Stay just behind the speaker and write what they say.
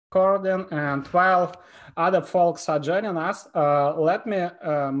recording, and while other folks are joining us, let me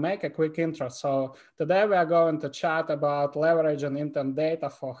make a quick intro. So today we are going to chat about leveraging intent data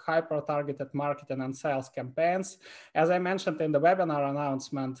for hyper-targeted marketing and sales campaigns. As I mentioned in the webinar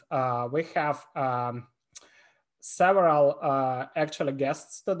announcement, we have several actually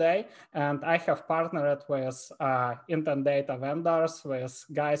guests today, and I have partnered with intent data vendors, with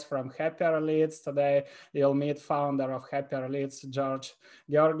guys from Happierleads. Today you'll meet founder of Happierleads, George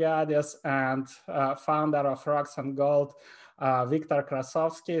Georgiadis, and founder of Rocks and Gold, Victor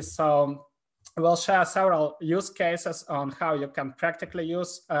Krasovsky. So we'll share several use cases on how you can practically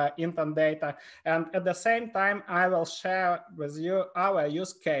use intent data. And at the same time, I will share with you our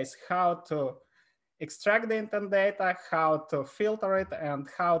use case, how to extract the intent data, how to filter it, and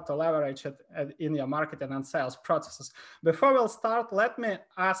how to leverage it in your marketing and sales processes. Before we'll start, let me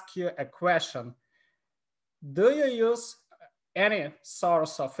ask you a question. Do you use any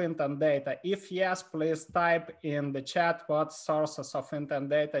source of intent data? If yes, please type in the chat what sources of intent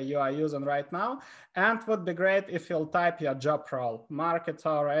data you are using right now. And it would be great if you'll type your job role,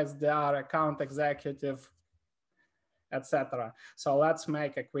 marketer, SDR, account executive, etc. So let's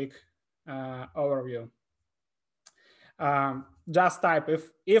make a quick overview. Just type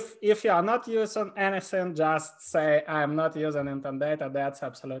if you are not using anything, just say I'm not using intent data. That's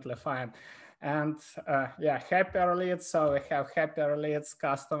absolutely fine. And yeah, Happierleads. So we have Happierleads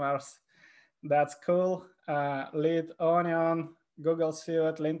customers. That's cool. Lead Onion, Google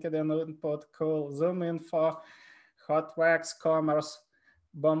Suite, LinkedIn Input, cool. Zoom Info, Hotwax, Commerce,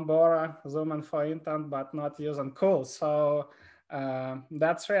 Bombora, Zoom Info intent, but not using cool. So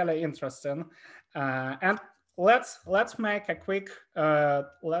that's really interesting. And let's make a quick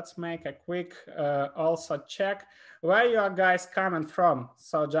also check where you are guys coming from.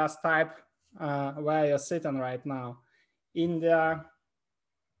 So just type where you're sitting right now. India,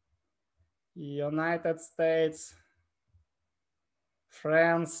 United States,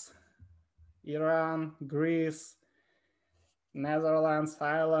 France, Iran, Greece, Netherlands,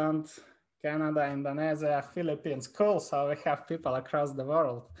 Ireland, Canada, Indonesia, Philippines. Cool. So we have people across the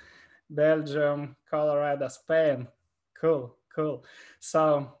world. Belgium, Colorado, Spain. Cool, cool.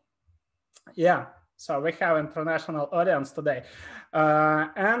 So yeah, so we have international audience today.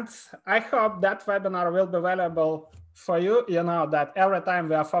 And I hope that webinar will be valuable for you. You know that every time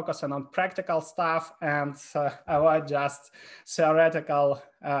we are focusing on practical stuff and avoid just theoretical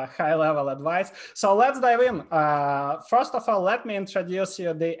high-level advice. So let's dive in. First of all, let me introduce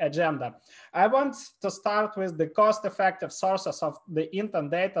you the agenda. I want to start with the cost-effective sources of the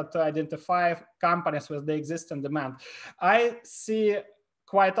intent data to identify companies with the existing demand. I see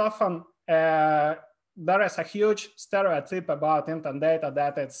quite often there is a huge stereotype about intent data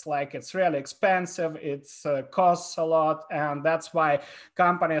that it's really expensive, it costs a lot, and that's why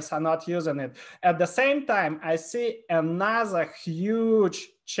companies are not using it. At the same time, I see another huge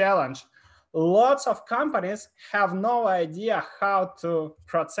challenge. Lots of companies have no idea how to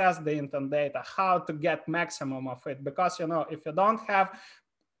process the intent data, how to get maximum of it, because if you don't have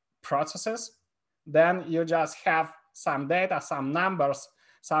processes, then you just have some data, some numbers,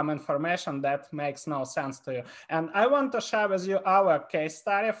 some information that makes no sense to you. And I want to share with you our case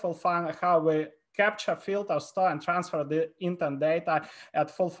study, full funnel, how we capture, filter, store, and transfer the intent data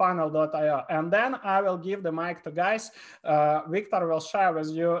at fullfunnel.io. And then I will give the mic to guys. Victor will share with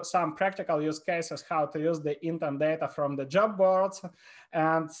you some practical use cases, how to use the intent data from the job boards.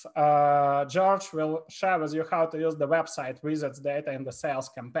 And George will share with you how to use the website visits data in the sales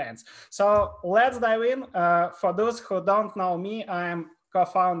campaigns. So let's dive in. For those who don't know me, I'm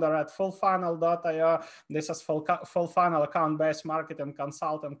co-founder at fullfunnel.io. This is full funnel account-based marketing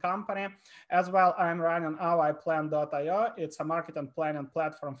consulting company. As well, I'm running ROIPlan.io. It's a marketing planning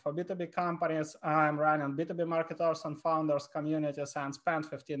platform for B2B companies. I'm running B2B marketers and founders communities and spent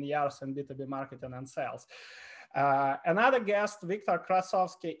 15 years in B2B marketing and sales. Another guest, Victor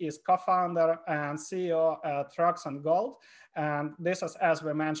Krasovsky, is co-founder and CEO at Rocks and Gold. And this is, as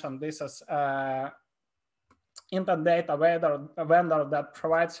we mentioned, this is intent data vendor that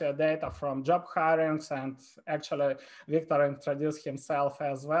provides your data from job hirings, and actually Victor introduced himself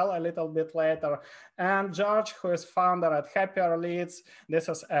as well a little bit later. And George, who is founder at Happierleads. This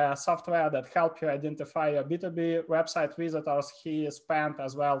is a software that helps you identify your B2B website visitors. He spent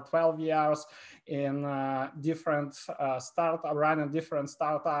as well 12 years in running different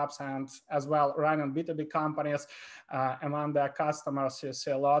startups, and as well running B2B companies. Among their customers, you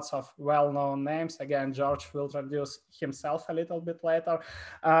see lots of well-known names. Again, George will introduce himself a little bit later.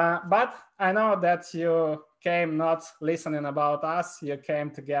 But I know that you came not listening about us, you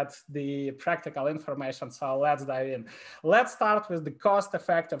came to get the practical information. So let's dive in. Let's start with the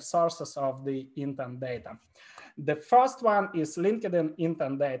cost-effective sources of the intent data. The first one is LinkedIn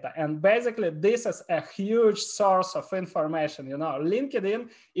intent data. And basically, this is a huge source of information. You know, LinkedIn,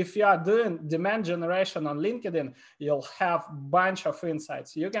 if you are doing demand generation on LinkedIn, you'll have a bunch of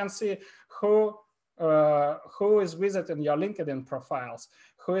insights. You can see who is visiting your LinkedIn profiles,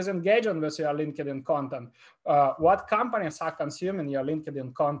 who is engaging with your LinkedIn content, what companies are consuming your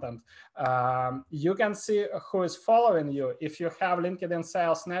LinkedIn content. You can see who is following you. If you have LinkedIn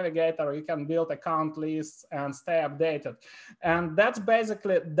Sales Navigator, you can build account lists and stay updated. And that's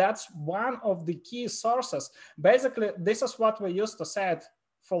one of the key sources. Basically, this is what we used to say at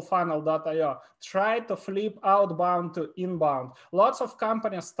fullfunnel.io. Try to flip outbound to inbound. Lots of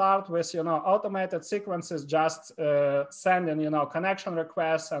companies start with, you know, automated sequences, just sending, you know, connection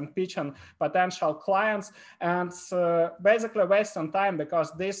requests and pitching potential clients, and basically wasting time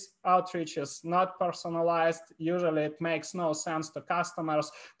because this outreach is not personalized. Usually it makes no sense to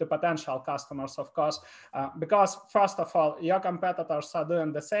customers, to potential customers, of course, because first of all, your competitors are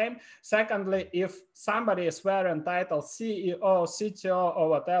doing the same. Secondly, if somebody is wearing title CEO, CTO, or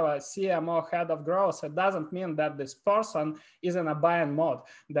whatever, CMO, head of growth, it doesn't mean that this person is in a buying mode,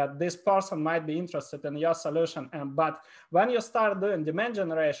 that this person might be interested in your solution. But when you start doing demand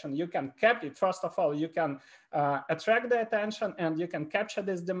generation, you can capture it. First of all, you can attract the attention and you can capture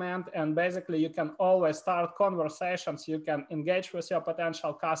this demand, and basically you can always start conversations. You can engage with your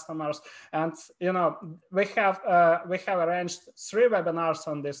potential customers, and you know, we have arranged 3 webinars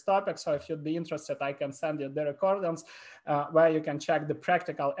on this topic, so if you'd be interested, I can send you the recordings where you can check the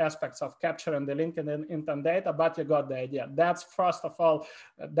practical aspects of capturing the LinkedIn intent data. But you got the idea. That's, first of all,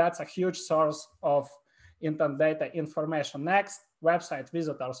 that's a huge source of intent data information. Next, website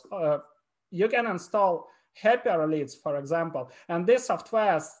visitors. You can install Happierleads, for example, and this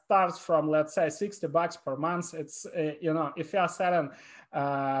software starts from, let's say, $60 per month. It's you know, if you are selling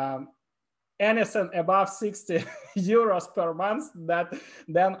anything above 60 euros per month,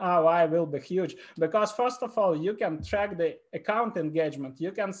 then ROI will be huge, because first of all, you can track the account engagement.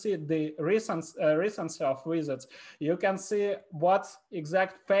 You can see the recency of visits. You can see what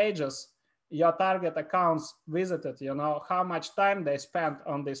exact pages your target accounts visited, you know, how much time they spent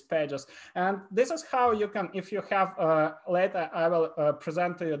on these pages. And this is how you can, if you have, later I will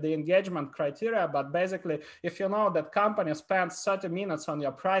present to you the engagement criteria, but basically, if you know that company spends 30 minutes on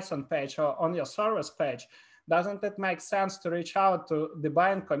your pricing page or on your service page, doesn't it make sense to reach out to the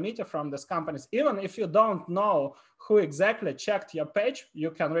buying committee from these companies? Even if you don't know who exactly checked your page,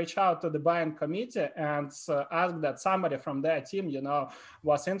 you can reach out to the buying committee and ask that somebody from their team, you know,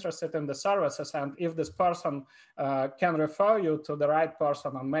 was interested in the services, and if this person can refer you to the right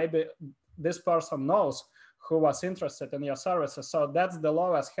person, and maybe this person knows who was interested in your services. So that's the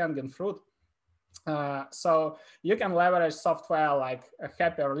lowest hanging fruit. So you can leverage software like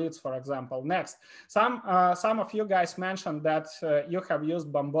Happierleads, for example. Next, some of you guys mentioned that you have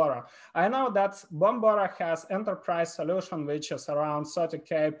used Bombora. I know that Bombora has enterprise solution, which is around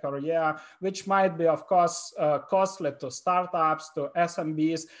 30K per year, which might be, of course, costly to startups, to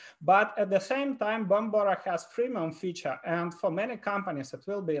SMBs. But at the same time, Bombora has premium feature. And for many companies, it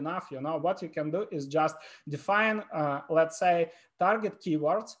will be enough. You know, what you can do is just define, let's say, target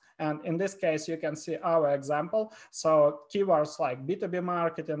keywords. And in this case, you can see our example. So keywords like B2B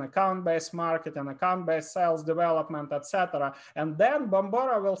marketing, account-based marketing, account-based sales development, etc. And then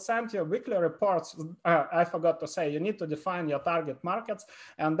Bombora will send you weekly reports. I forgot to say, you need to define your target markets.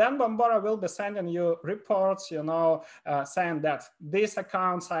 And then Bombora will be sending you reports, you know, saying that these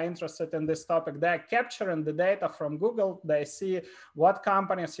accounts are interested in this topic. They're capturing the data from Google. They see what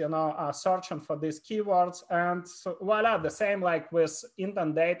companies, you know, are searching for these keywords. And so, voila, the same like with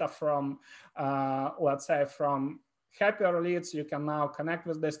intent data from, let's say, from Happierleads, you can now connect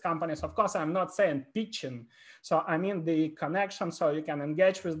with these companies. Of course, I'm not saying pitching. So I mean the connection. So you can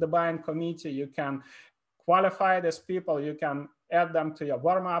engage with the buying committee. You can qualify these people. You can add them to your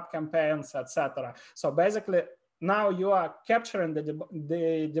warm-up campaigns, etc. So basically, now you are capturing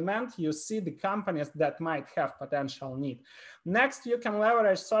the demand. You see the companies that might have potential need. Next, you can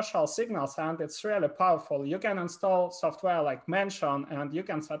leverage social signals, and it's really powerful. You can install software like Mention, and you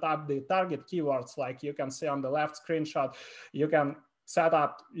can set up the target keywords, like you can see on the left screenshot. You can set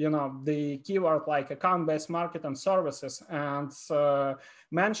up, you know, the keyword like account-based marketing services, and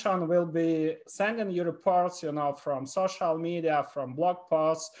Mention will be sending you reports, you know, from social media, from blog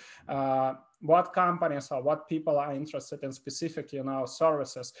posts. what companies or what people are interested in specific,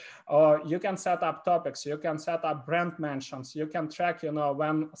 services. Or you can set up topics, you can set up brand mentions, you can track,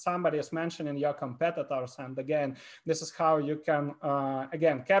 when somebody is mentioning your competitors. And again, this is how you can,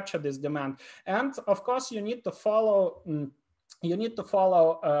 again, capture this demand. And of course, you need to follow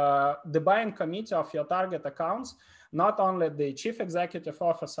the buying committee of your target accounts, not only the chief executive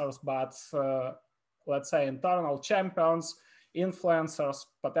officers, but let's say internal champions, influencers,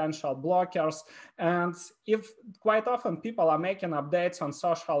 potential blockers. And if quite often people are making updates on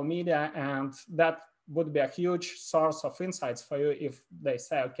social media, and that would be a huge source of insights for you if they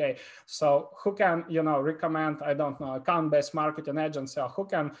say, okay, so who can, recommend, I don't know, account-based marketing agency, or who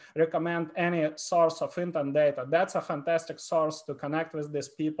can recommend any source of intent data? That's a fantastic source to connect with these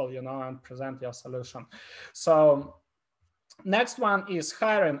people, and present your solution. So next one is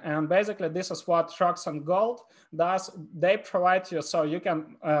hiring, and basically this is what Rocks and Gold does. They provide you, so you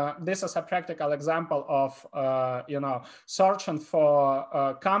can, this is a practical example of, searching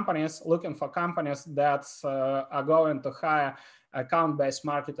for companies, looking for companies that are going to hire account-based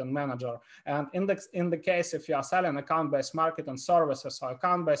marketing manager. And in the case, if you are selling account-based marketing services or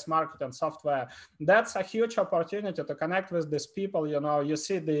account-based marketing software, that's a huge opportunity to connect with these people. You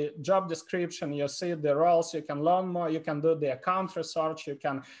see the job description, you see the roles, you can learn more, you can do the account research, you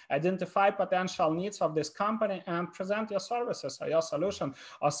can identify potential needs of this company and present your services or your solution,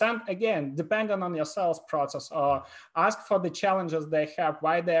 or send, again, depending on your sales process, or ask for the challenges they have,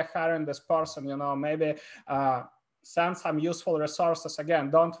 why they are hiring this person, maybe send some useful resources.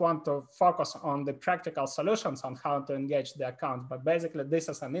 Again, don't want to focus on the practical solutions on how to engage the account, but basically this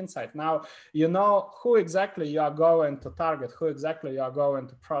is an insight. Now you know who exactly you are going to target, who exactly you are going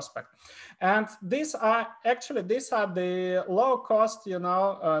to prospect. And these are the low cost, these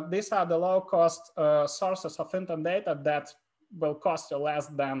are the low cost sources of intent data that will cost you less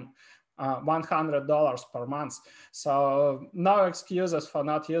than $100 per month. So no excuses for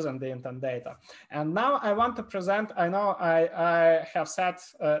not using the intent data. And now I want to present, I know I have said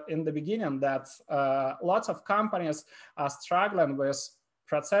in the beginning that lots of companies are struggling with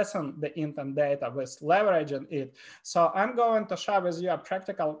processing the intent data, with leveraging it. So I'm going to share with you a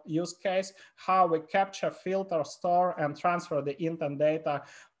practical use case, how we capture, filter, store, and transfer the intent data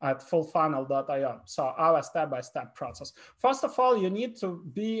at fullfunnel.io. So our step-by-step process. First of all, you need to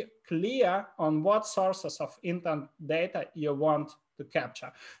be clear on what sources of intent data you want to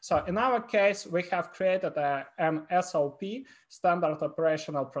capture. So in our case, we have created an SOP, standard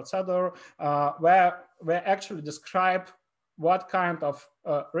operational procedure, where we actually describe what kind of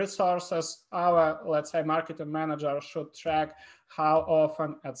resources our, let's say, marketing manager should track, how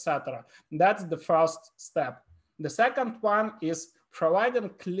often, etc. That's the first step. The second one is providing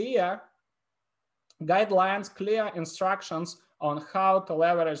clear guidelines, clear instructions on how to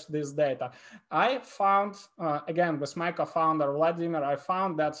leverage this data. I found, again, with my co-founder, Vladimir, I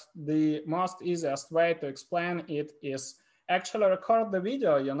found that the most easiest way to explain it is actually record the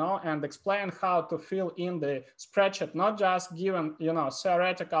video, and explain how to fill in the spreadsheet, not just giving,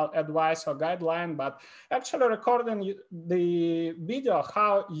 theoretical advice or guideline, but actually recording the video,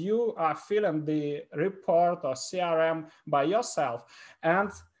 how you are filling the report or CRM by yourself. And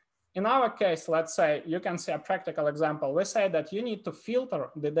in our case, let's say, you can see a practical example. We say that you need to filter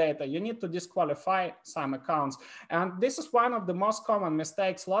the data, you need to disqualify some accounts. And this is one of the most common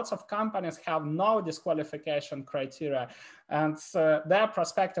mistakes. Lots of companies have no disqualification criteria, and they're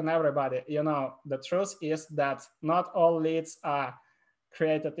prospecting everybody. The truth is that not all leads are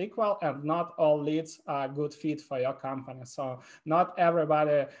created equal, and not all leads are a good fit for your company. So not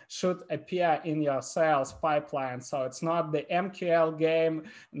everybody should appear in your sales pipeline. So it's not the MQL game,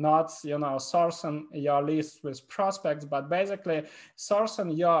 not sourcing your leads with prospects, but basically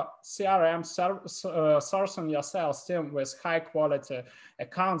sourcing your CRM, sourcing your sales team with high quality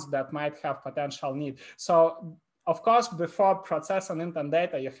accounts that might have potential need. So of course, before processing intent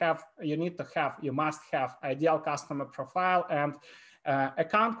data, you must have ideal customer profile and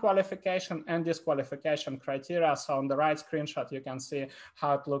account qualification and disqualification criteria. So on the right screenshot, you can see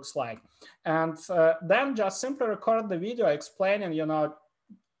how it looks like. And then just simply record the video explaining,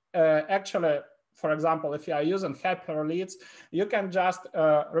 actually, for example, if you are using Happierleads, you can just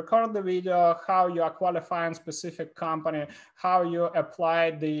record the video, how you are qualifying specific company, how you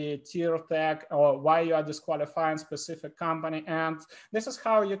apply the tier tag, or why you are disqualifying specific company. And this is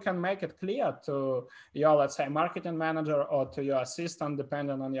how you can make it clear to your, let's say, marketing manager, or to your assistant,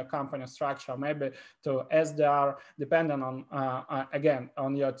 depending on your company structure, maybe to SDR, depending on, again,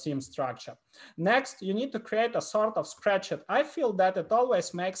 on your team structure. Next, you need to create a sort of spreadsheet. I feel that it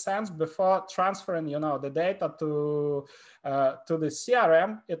always makes sense before transferring transferring, you know, the data to the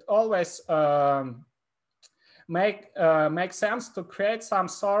CRM, it always make sense to create some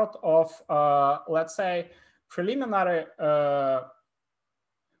sort of let's say preliminary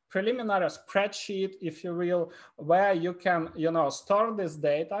spreadsheet, if you will, where you can, you know, store this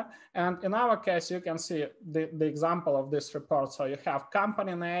data. And in our case, you can see the example of this report. So you have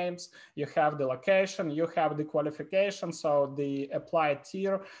company names, you have the location, you have the qualification, so the applied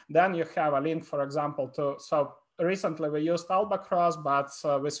tier. Then you have a link, for example, to, so recently we used Albacross, but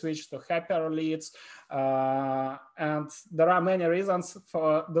we switched to Happierleads. And there are many reasons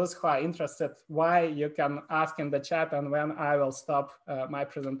for those who are interested why. You can ask in the chat, and when I will stop my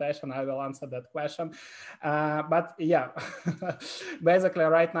presentation, I will answer that question. But yeah, basically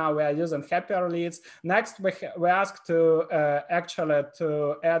right now we are using Happierleads. Next, we ask to actually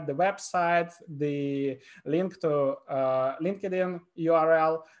to add the website, the link to LinkedIn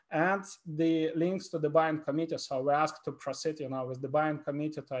URL, and the links to the buying committee. So we ask to proceed, you know, with the buying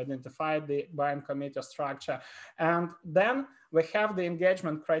committee to identify the buying committee structure. And then we have the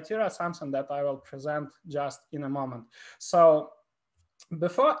engagement criteria, something that I will present just in a moment. So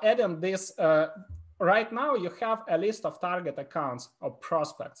before adding this, right now you have a list of target accounts or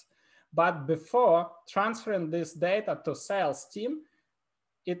prospects. But before transferring this data to sales team,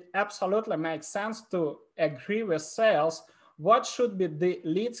 it absolutely makes sense to agree with sales what should be the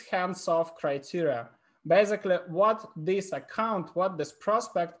leads hands-off criteria. Basically, what this account, what this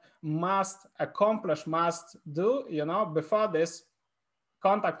prospect must accomplish, must do, you know, before this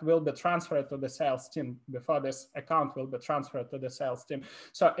contact will be transferred to the sales team, before this account will be transferred to the sales team.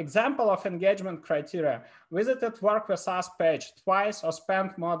 So example of engagement criteria: visited work with us page twice or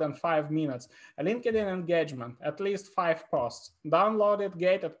spent more than 5 minutes, a LinkedIn engagement, at least 5 posts, downloaded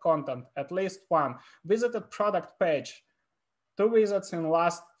gated content, at least 1, visited product page, 2 visits in the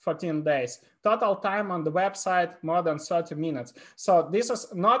last 14 days, total time on the website more than 30 minutes. So this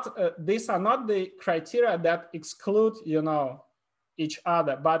is not these are not the criteria that exclude, you know, each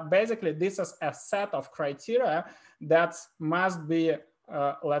other, but basically this is a set of criteria that must be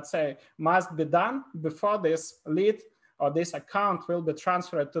let's say must be done before this lead or this account will be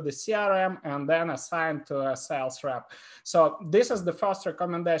transferred to the CRM and then assigned to a sales rep. So this is the first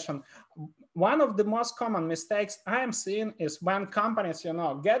recommendation. One of the most common mistakes I'm seeing is when companies, you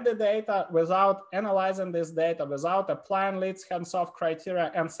know, get the data without analyzing this data, without applying leads hands-off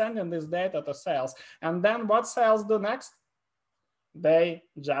criteria and sending this data to sales. And then what sales do next? They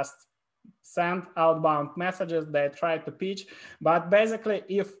just send outbound messages, they try to pitch. But basically,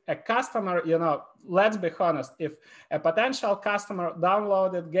 if a customer, you know, let's be honest, if a potential customer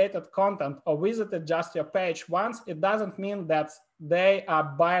downloaded gated content or visited just your page once, it doesn't mean that they are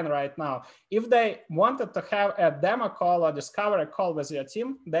buying right now. If they wanted to have a demo call or discovery call with your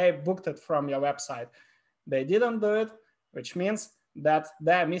team, they booked it from your website. They didn't do it, which means that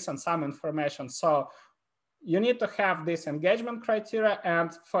they're missing some information. So you need to have this engagement criteria,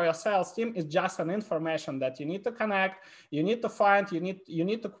 and for your sales team, it's just an information that you need to connect, you need to find, you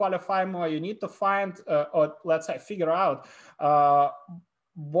need to qualify more, you need to find, or let's say figure out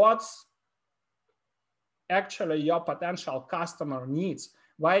what's actually your potential customer needs.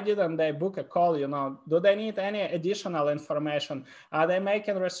 Why didn't they book a call? You know, do they need any additional information? Are they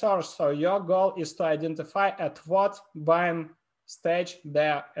making research? So your goal is to identify at what buying stage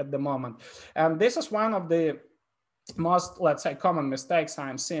there at the moment. And this is one of the most, let's say, common mistakes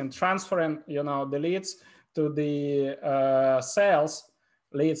I'm seeing, transferring, you know, the leads to the sales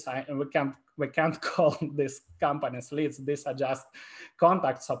leads. We can't call these companies leads. These are just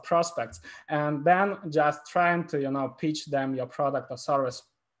contacts or prospects, and then just trying to, you know, pitch them your product or service.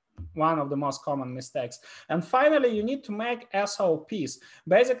 One of the most common mistakes. And finally, you need to make SOPs.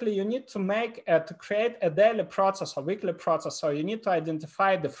 Basically, you need to make to create a daily process or weekly process. So you need to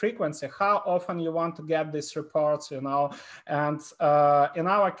identify the frequency, how often you want to get these reports, you know. And in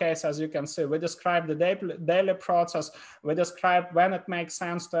our case, as you can see, we describe the daily process. We describe when it makes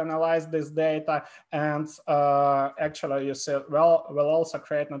sense to analyze this data. And actually, you see, we'll also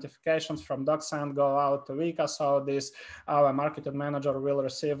create notifications from DocSend go out to Vika. So this, our marketing manager will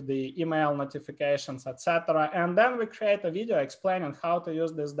receive the email notifications, etc. And then we create a video explaining how to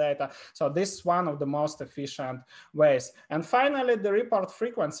use this data. So this is one of the most efficient ways. And finally, the report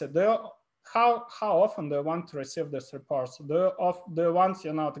frequency. How often do you want to receive these reports? Do you want,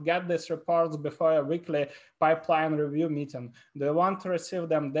 you know, to get these reports before a weekly pipeline review meeting? Do you want to receive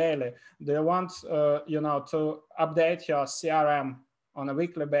them daily? Do you want, you know, to update your CRM on a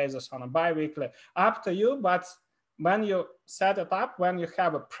weekly basis, on a bi-weekly? Up to you, but when you set it up, when you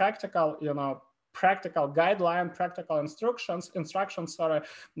have a practical, you know, practical guideline, practical instructions, sorry,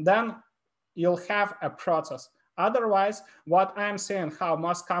 then you'll have a process. Otherwise, what I'm seeing how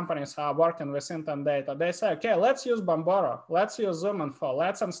most companies are working with intent data, they say, okay, let's use Bomboro, let's use ZoomInfo,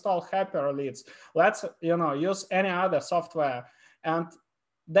 let's install Happierleads, let's use any other software, and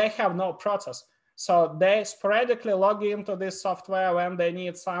they have no process. So they sporadically log into this software when they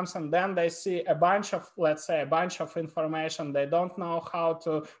need something. Then they see a bunch of, let's say, a bunch of information. They don't know how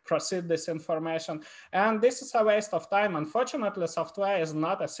to proceed this information. And this is a waste of time. Unfortunately, software is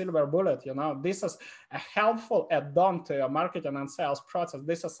not a silver bullet. This is a helpful add-on to your marketing and sales process.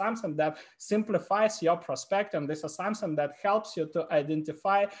 This is something that simplifies your prospecting. This is something that helps you to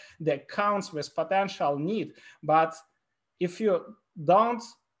identify the accounts with potential need. But if you don't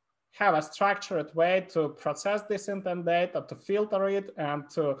have a structured way to process this intent data, to filter it, and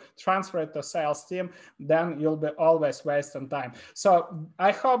to transfer it to sales team, then you'll be always wasting time. So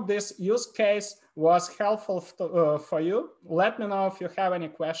I hope this use case was helpful for you. Let me know if you have any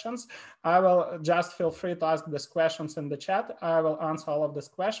questions. I will just feel free to ask these questions in the chat. I will answer all of these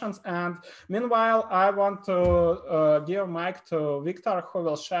questions. And meanwhile, I want to give mic to Victor, who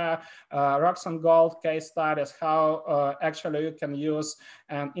will share Rocks and Gold case studies, how actually you can use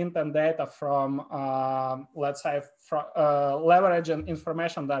an intent data from, let's say, leveraging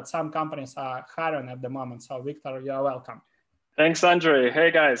information that some companies are hiring at the moment. So Victor, you're welcome. Thanks, Andre.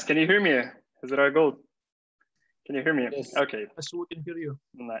 Hey guys, can you hear me? Is it all good? Can you hear me? Yes. Okay. Yes, we can hear you.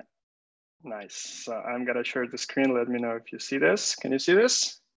 Nice. So I'm gonna share the screen. Let me know if you see this. Can you see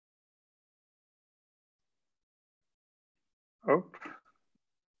this? Oh.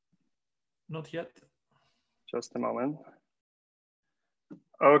 Not yet. Just a moment.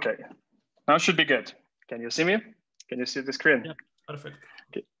 Okay. Now should be good. Can you see me? Can you see the screen? Yeah, perfect.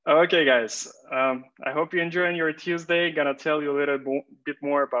 Okay, guys. I hope you're enjoying your Tuesday. Gonna tell you a little bit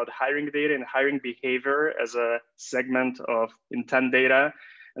more about hiring data and hiring behavior as a segment of intent data.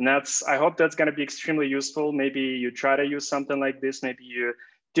 And I hope that's gonna be extremely useful. Maybe you try to use something like this, maybe you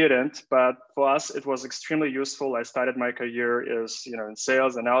didn't, but for us, it was extremely useful. I started my career as, in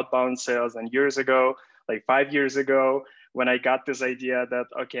sales and outbound sales, and years ago, like 5 years ago, when I got this idea that,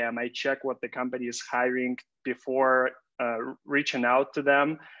 okay, I might check what the company is hiring before reaching out to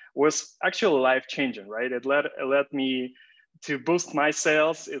them, was actually life-changing, right? It led me to boost my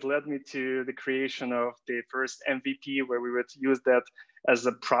sales. It led me to the creation of the first MVP, where we would use that as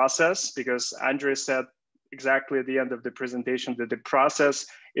a process, because Andre said exactly at the end of the presentation that the process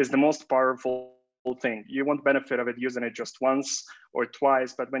is the most powerful thing. You won't benefit of it using it just once or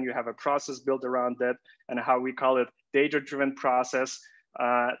twice, but when you have a process built around that, and how we call it data-driven process,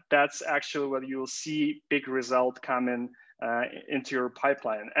 that's actually what you'll see big result coming into your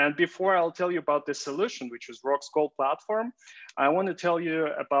pipeline. And before I'll tell you about the solution, which is Rocks Gold platform, I want to tell you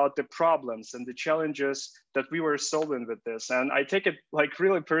about the problems and the challenges that we were solving with this. And I take it like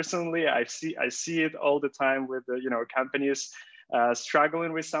really personally. I see it all the time with companies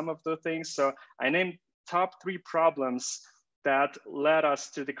struggling with some of the things. So I named top 3 problems that led us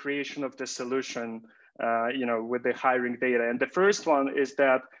to the creation of the solution, with the hiring data. And the first one is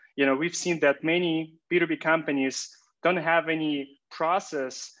that, we've seen that many B2B companies don't have any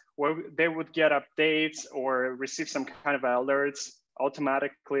process where they would get updates or receive some kind of alerts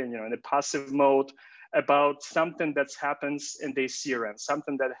automatically, in a passive mode about something that happens in their CRM,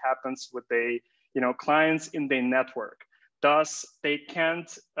 something that happens with the, clients in their network. Thus, they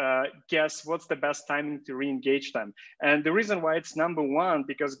can't guess what's the best timing to re-engage them. And the reason why it's number 1,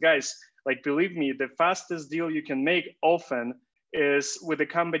 because guys, like, believe me, the fastest deal you can make often is with a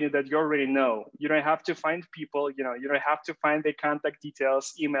company that you already know. You don't have to find people, you don't have to find their contact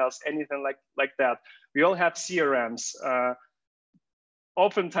details, emails, anything like that. We all have CRMs.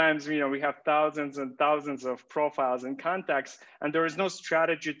 Oftentimes, we have thousands and thousands of profiles and contacts, and there is no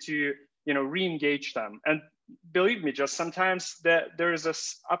strategy to, re-engage them. And believe me, just sometimes there is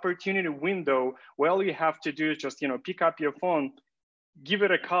this opportunity window where all you have to do is just, pick up your phone, give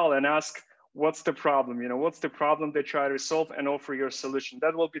it a call and ask, what's the problem? What's the problem they try to solve, and offer your solution.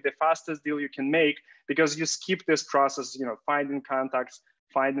 That will be the fastest deal you can make, because you skip this process, finding contacts,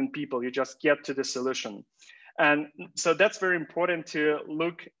 finding people, you just get to the solution. And so that's very important to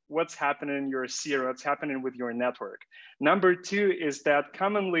look what's happening in your CRM, what's happening with your network. Number 2 is that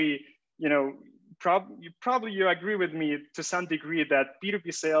commonly, you agree with me to some degree that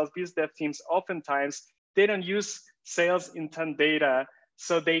B2B sales, biz dev teams, oftentimes they don't use sales intent data,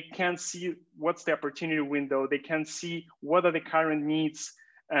 so they can't see what's the opportunity window. They can't see what are the current needs,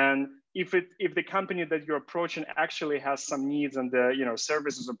 and if the company that you're approaching actually has some needs and the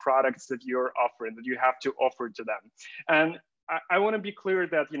services or products that you're offering, that you have to offer to them. And I want to be clear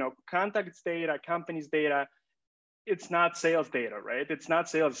that contacts data, companies data, it's not sales data, right? It's not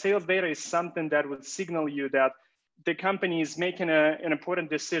sales. Sales data is something that would signal you that the company is making an important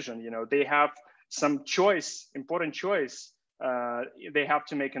decision. You know, they have some choice, important choice they have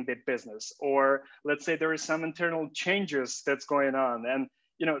to make in their business, or let's say there is some internal changes that's going on. And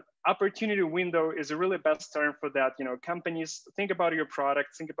you know, opportunity window is a really best term for that. You know, companies think about your product,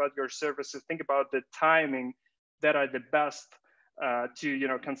 think about your services, think about the timing that are the best to, you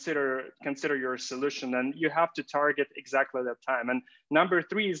know, consider your solution, and you have to target exactly that time. And number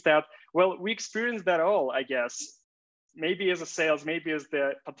three is that, well, we experience that all, I guess, maybe as a sales, maybe as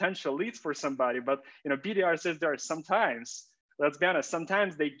the potential leads for somebody, but you know, BDR says there are sometimes, let's be honest,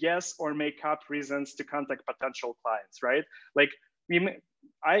 sometimes they guess or make up reasons to contact potential clients, right? Like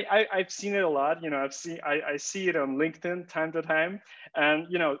I've seen it a lot. You know, I see it on LinkedIn time to time. And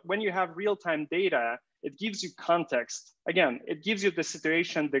you know, when you have real-time data, it gives you context. Again, it gives you the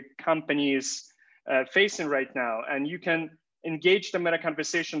situation the company is facing right now, and you can engage them in a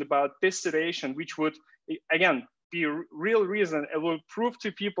conversation about this situation, which would, again, be a real reason. It will prove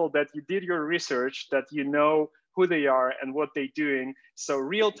to people that you did your research, that you know who they are and what they're doing. So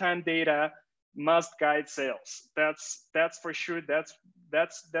real-time data must guide sales. That's for sure.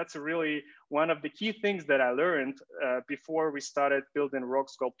 That's really one of the key things that I learned before we started building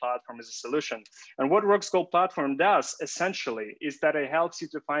Rocks Gold platform as a solution. And what Rocks Gold platform does essentially is that it helps you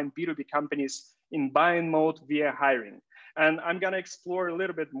to find B2B companies in buying mode via hiring. And I'm going to explore a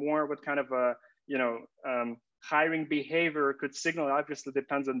little bit more what kind of a, you know, hiring behavior could signal. Obviously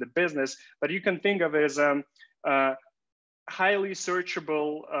depends on the business, but you can think of it as highly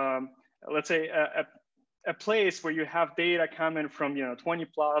searchable, let's say a place where you have data coming from, you know, 20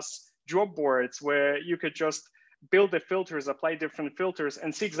 plus job boards, where you could just build the filters, apply different filters,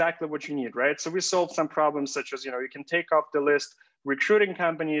 and see exactly what you need, right? So we solved some problems such as, you know, you can take off the list recruiting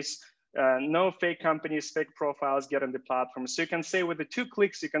companies, no fake companies, fake profiles get on the platform. So you can say with the 2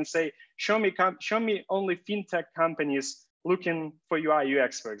 clicks, you can say, show me only fintech companies looking for UI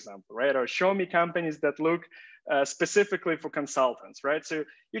UX, for example, right? Or show me companies that look specifically for consultants, right? So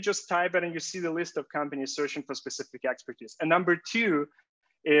you just type it and you see the list of companies searching for specific expertise. And number 2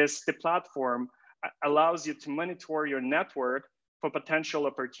 is the platform allows you to monitor your network for potential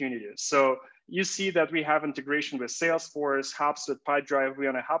opportunities. So you see that we have integration with Salesforce, HubSpot, Pipedrive. We're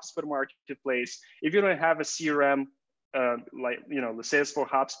on a HubSpot marketplace. If you don't have a CRM, like, you know, the Salesforce,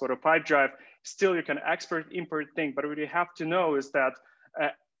 HubSpot, or Pipedrive, still you can import thing. But what you have to know is that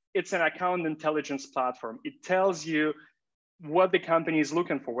it's an account intelligence platform. It tells you what the company is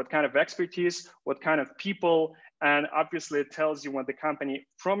looking for, what kind of expertise, what kind of people, and obviously it tells you when the company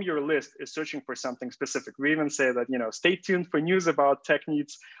from your list is searching for something specific. We even say that, you know, stay tuned for news about tech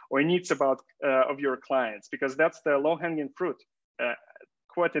needs or needs about of your clients, because that's the low-hanging fruit.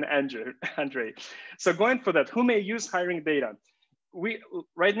 Quote an Andre. So going for that, who may use hiring data?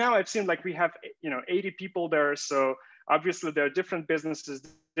 Right now I've seen like we have, you know, 80 people there. So obviously there are different businesses,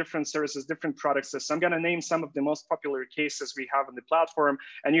 different services, different products. So I'm going to name some of the most popular cases we have on the platform,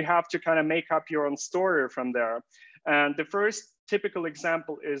 and you have to kind of make up your own story from there. And the first typical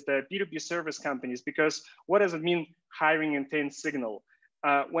example is the B2B service companies, because what does it mean hiring intent signal?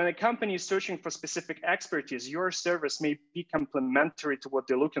 When a company is searching for specific expertise, your service may be complementary to what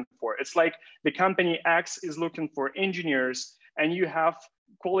they're looking for. It's like the company X is looking for engineers, and you have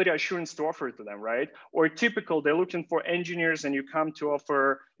quality assurance to offer to them, right? Or typical, they're looking for engineers and you come to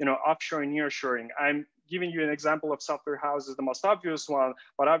offer, you know, offshore and nearshoring. I'm giving you an example of software houses, the most obvious one,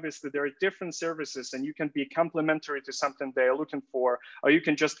 but obviously there are different services and you can be complementary to something they're looking for, or you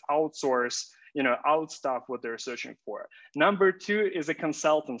can just outsource, you know, outstaff what they're searching for. Number 2 is a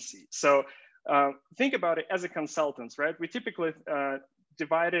consultancy. So think about it as a consultant, right? We typically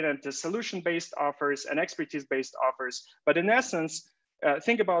divide it into solution-based offers and expertise-based offers, but in essence,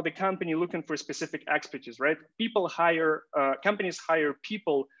 think about the company looking for specific expertise, right? Companies hire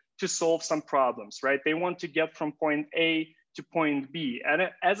people to solve some problems, right? They want to get from point A to point B. And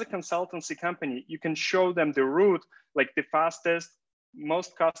as a consultancy company, you can show them the route, like the fastest,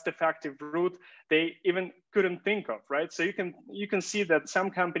 most cost-effective route they even couldn't think of, right? So you can see that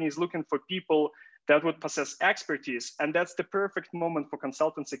some companies looking for people that would possess expertise, and that's the perfect moment for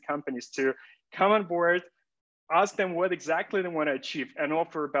consultancy companies to come on board, ask them what exactly they want to achieve, and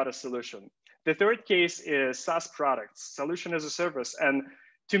offer a better solution. The third case is SaaS products, solution as a service. And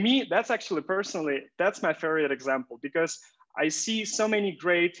to me, that's actually personally, that's my favorite example, because I see so many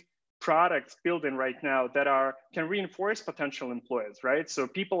great products building right now that can reinforce potential employees, right? So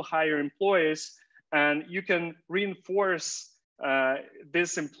people hire employees and you can reinforce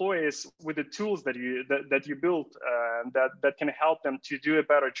these employees with the tools that you built that can help them to do a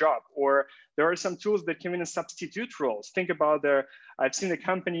better job. Or there are some tools that can even substitute roles. Think about I've seen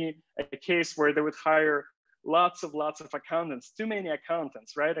a case where they would hire lots of accountants, too many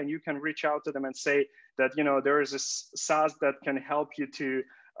accountants, right? And you can reach out to them and say that, there is a SaaS that can help you to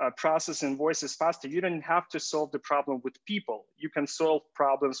process invoices faster. You don't have to solve the problem with people. You can solve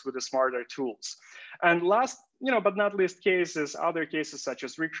problems with the smarter tools. And last, but not least other cases such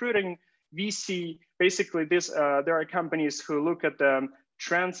as recruiting, VC. Basically, there are companies who look at the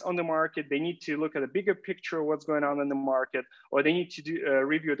trends on the market. They need to look at a bigger picture of what's going on in the market, or they need to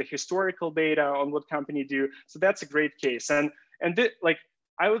review the historical data on what company do. So that's a great case. And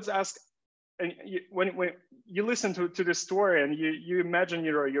I would ask, and when you listen to this story and you imagine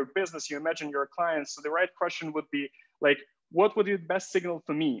your business, you imagine your clients, so the right question would be like, what would be the best signal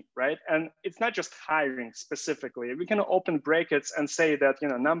for me, right? And it's not just hiring specifically. We can open brackets and say that,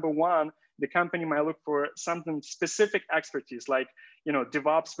 number one, the company might look for something specific expertise, like,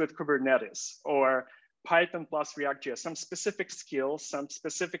 DevOps with Kubernetes, or Python plus React.js, some specific skills, some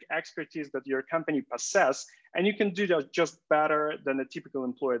specific expertise that your company possess, and you can do that just better than a typical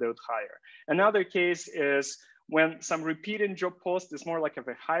employee they would hire. Another case is when some repeating job post is more like a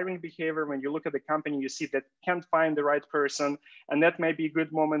hiring behavior. When you look at the company, you see that can't find the right person, and that may be a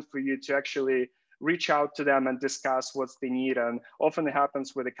good moment for you to actually reach out to them and discuss what they need. And often it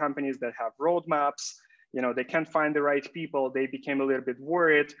happens with the companies that have roadmaps. They can't find the right people. They became a little bit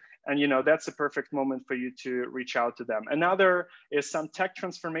worried. And that's a perfect moment for you to reach out to them. Another is some tech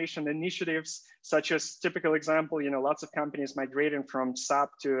transformation initiatives, such as typical example, lots of companies migrating from SAP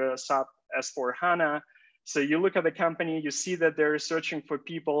to SAP S/4HANA. So you look at the company, you see that they're searching for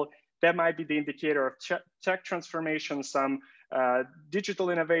people. That might be the indicator of tech transformation, some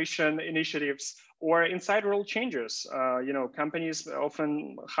digital innovation initiatives, or inside role changes. Companies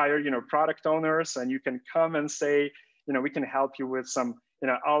often hire, product owners, and you can come and say, we can help you with some,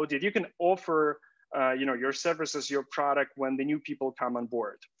 audit. You can offer, your services, your product when the new people come on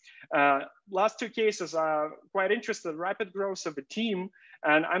board. Last two cases are quite interesting. Rapid growth of a team,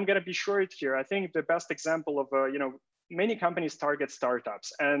 and I'm going to be short here. I think the best example of, many companies target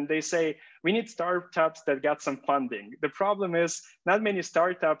startups, and they say, we need startups that got some funding. The problem is not many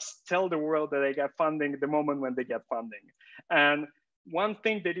startups tell the world that they get funding the moment when they get funding. And one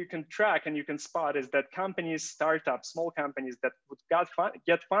thing that you can track and you can spot is that companies, startups, small companies that would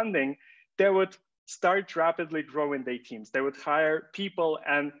get funding, they would start rapidly growing their teams. They would hire people,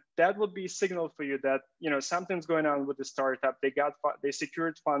 and that would be a signal for you that something's going on with the startup. They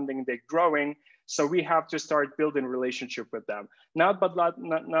secured funding, they're growing. So we have to start building relationship with them. Last but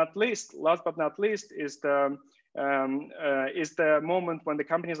not least is the moment when the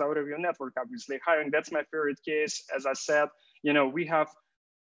company is out of your network, obviously hiring. That's my favorite case. As I said, we have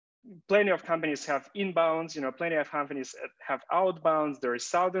plenty of companies have inbounds, plenty of companies have outbounds. There are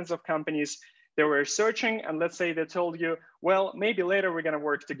thousands of companies that were searching, and let's say they told you, well, maybe later we're going to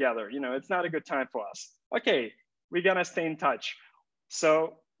work together. It's not a good time for us. Okay, we're going to stay in touch.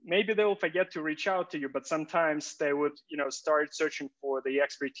 So maybe they will forget to reach out to you, but sometimes they would, start searching for the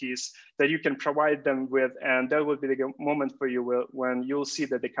expertise that you can provide them with, and that would be the moment for you when you'll see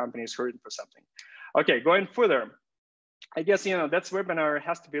that the company is hurting for something. Okay, going further, I guess that webinar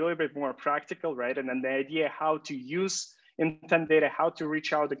has to be a little bit more practical, right? And then the idea how to use intent data, how to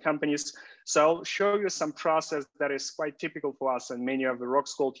reach out to companies. So I'll show you some process that is quite typical for us and many of the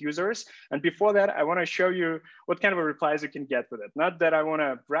Rocks Gold users. And before that, I want to show you what kind of replies you can get with it. Not that I want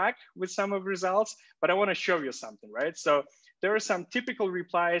to brag with some of the results, but I want to show you something, right? So there are some typical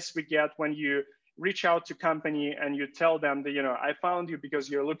replies we get when you reach out to company and you tell them that, I found you because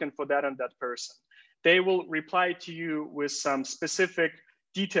you're looking for that and that person. They will reply to you with some specific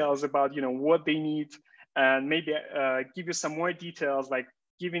details about, what they need, and maybe give you some more details, like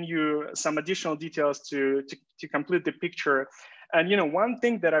giving you some additional details to complete the picture. And one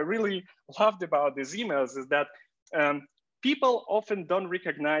thing that I really loved about these emails is that people often don't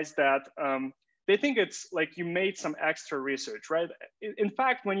recognize that they think it's like you made some extra research, right? In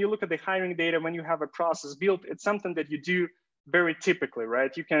fact, when you look at the hiring data, when you have a process built, it's something that you do very typically,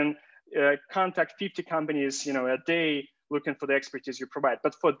 right? You can contact 50 companies, a day, looking for the expertise you provide.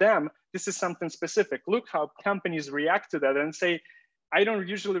 But for them, this is something specific. Look how companies react to that and say, I don't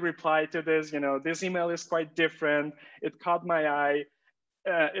usually reply to this. This email is quite different. It caught my eye.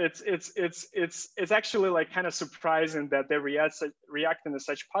 It's actually like kind of surprising that they react in a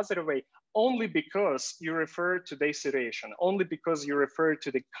such positive way, only because you refer to their situation, only because you refer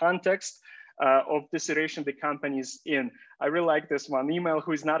to the context of the situation the company's in. I really like this one email,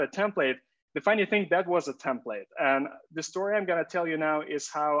 who is not a template. the funny thing, that was a template. And the story I'm gonna tell you now is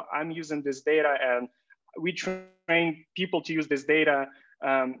how I'm using this data, and we train people to use this data,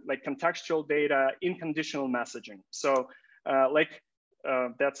 like contextual data in conditional messaging. So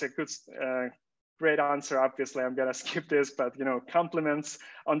that's a good, great answer. Obviously, I'm gonna skip this, but compliments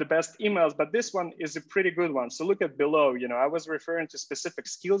on the best emails. But this one is a pretty good one. So look at below. I was referring to specific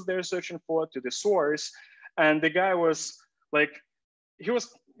skills they're searching for, to the source, and the guy was like, he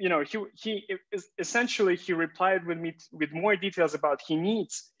was, he essentially he replied with me with more details about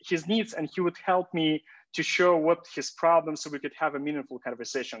his needs, and he would help me to show what his problems, so we could have a meaningful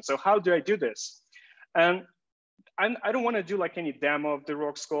conversation. So how do I do this? And I don't want to do like any demo of the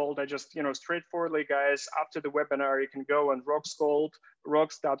Rocks Gold. I just, straightforwardly, guys, after the webinar, you can go on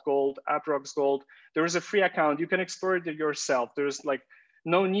rocks.gold, app Rocks Gold. There is a free account. You can explore it yourself. There's like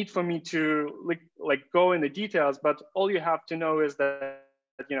no need for me to like go in the details, but all you have to know is that,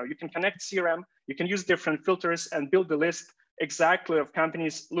 you can connect CRM, you can use different filters and build the list exactly of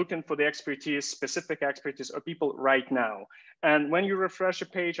companies looking for the expertise, specific expertise, or people right now. And when you refresh a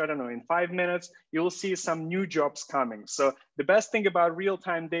page, I don't know, in 5 minutes, you'll see some new jobs coming. So the best thing about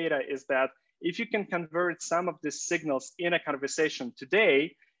real-time data is that if you can convert some of these signals in a conversation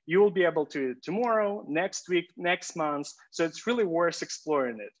today, you will be able to tomorrow, next week, next month. So it's really worth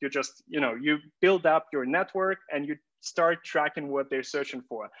exploring it. You just, you build up your network and you start tracking what they're searching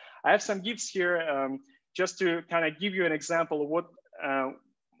for. I have some GIFs here just to kind of give you an example of what,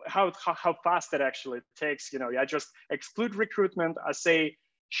 how fast it actually takes. I just exclude recruitment. I say,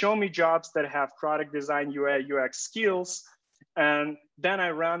 show me jobs that have product design, UI, UX skills. And then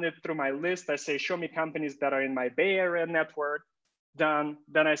I run it through my list. I say, show me companies that are in my Bay Area network. Done.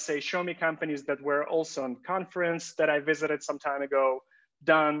 Then I say, show me companies that were also on conference that I visited some time ago.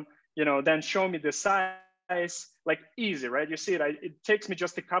 Done. Then show me the size. Like easy, right? You see it. It takes me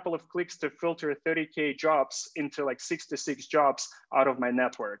just a couple of clicks to filter 30K jobs into like 66 jobs out of my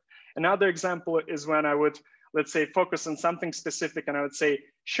network. Another example is when I would, let's say, focus on something specific, and I would say,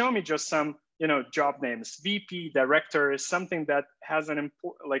 show me just some, job names, VP, director, something that has an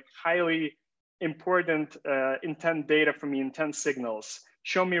highly important intent data for me, intent signals.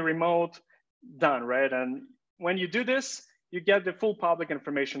 Show me remote. Done, right? And when you do this, you get the full public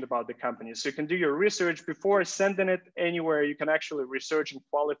information about the company. So you can do your research before sending it anywhere. You can actually research and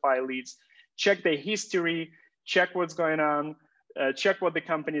qualify leads, check the history, check what's going on, check what the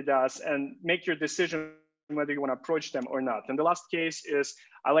company does, and make your decision whether you want to approach them or not. And the last case is,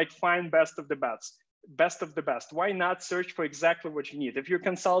 I like find best of the best. Best of the best. Why not search for exactly what you need? If you're a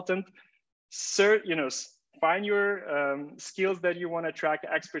consultant, find your skills that you want to track,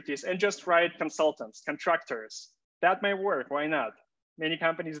 expertise, and just write consultants, contractors. That may work. Why not? Many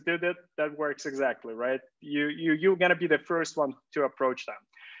companies did it. That works exactly, right? You're gonna be the first one to approach them.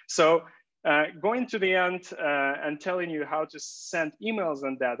 So going to the end and telling you how to send emails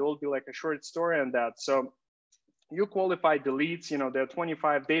on that, it will be like a short story on that. So you qualify the leads. There are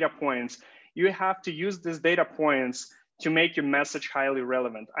 25 data points. You have to use these data points to make your message highly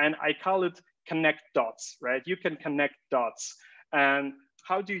relevant. And I call it connect dots, right? You can connect dots. And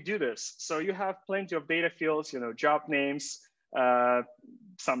how do you do this? So you have plenty of data fields, job names,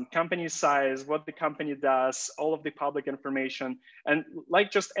 some company size, what the company does, all of the public information. And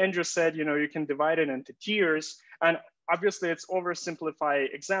like just Andrew said, you can divide it into tiers. And obviously it's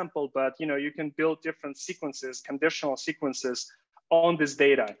oversimplified example, but you can build different sequences, conditional sequences on this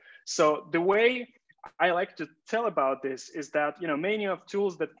data. So the way I like to tell about this is that, many of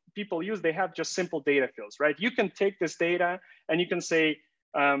tools that people use, they have just simple data fields, right? You can take this data and you can say,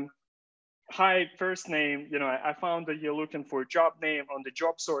 hi, first name, I found that you're looking for a job name on the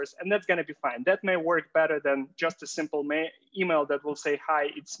job source, and that's going to be fine. That may work better than just a simple email that will say, hi,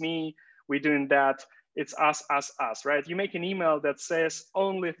 it's me, we're doing that, it's us, right? You make an email that says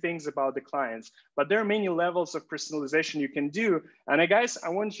only things about the clients, but there are many levels of personalization you can do. And guys, I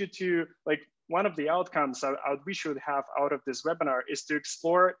want you to, one of the outcomes we should have out of this webinar is to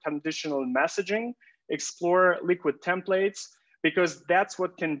explore conditional messaging, explore liquid templates, because that's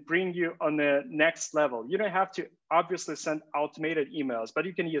what can bring you on the next level. You don't have to obviously send automated emails, but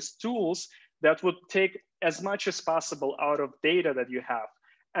you can use tools that would take as much as possible out of data that you have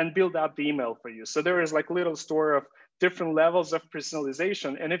and build up the email for you. So there is like little store of different levels of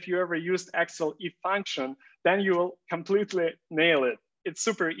personalization. And if you ever used Excel if function, then you will completely nail it. It's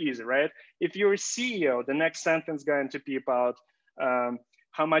super easy, right? If you're a CEO, the next sentence is going to be about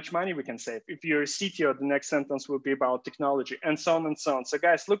how much money we can save. If you're a CTO, the next sentence will be about technology, and so on and so on. So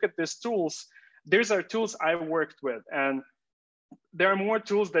guys, look at these tools. These are tools I worked with, and there are more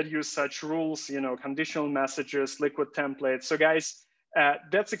tools that use such rules, conditional messages, liquid templates. So guys,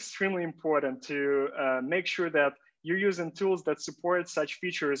 That's extremely important to make sure that you're using tools that support such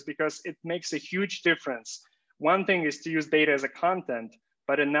features, because it makes a huge difference. One thing is to use data as a content,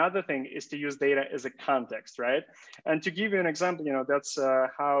 but another thing is to use data as a context, right? And to give you an example, that's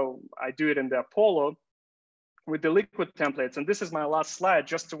how I do it in the Apollo with the liquid templates. And this is my last slide,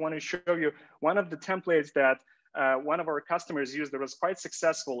 just to want to show you one of the templates that one of our customers used that was quite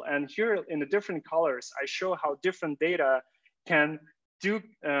successful. And here in the different colors, I show how different data can do,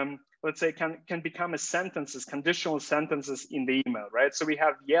 let's say, can become as sentences, conditional sentences in the email, right? So we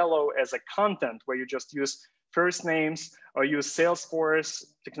have yellow as a content, where you just use first names or use Salesforce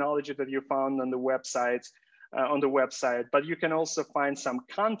technology that you found on the website, but you can also find some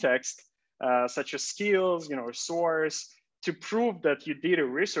context, such as skills, source, to prove that you did a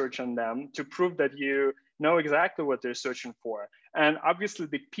research on them, to prove that you know exactly what they're searching for. And obviously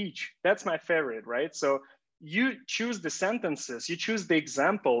the pitch, that's my favorite, right? So you choose the sentences, you choose the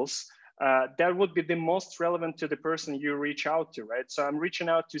examples that would be the most relevant to the person you reach out to, right? So I'm reaching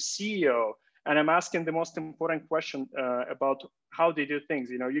out to CEO, and I'm asking the most important question about how they do things.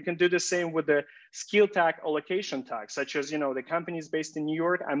 You can do the same with the skill tag or location tag, such as, the company is based in New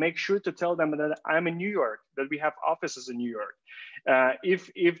York. I make sure to tell them that I'm in New York, that we have offices in New York.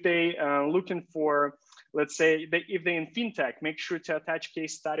 If they looking for, let's say, if they're in fintech, make sure to attach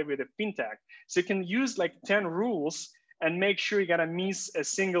case study with a fintech. So you can use like 10 rules and make sure you gotta miss a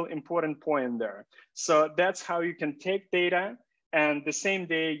single important point there. So that's how you can take data, and the same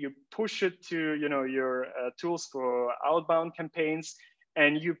day you push it to your tools for outbound campaigns,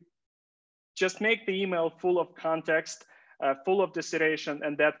 and you just make the email full of context, full of destination,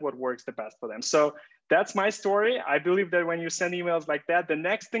 and that's what works the best for them. So that's my story. I believe that when you send emails like that, the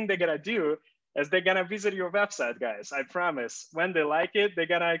next thing they're gonna do is they're gonna visit your website, guys. I promise. When they like it, they're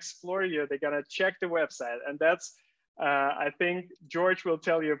gonna explore you. They're gonna check the website, and that's I think George will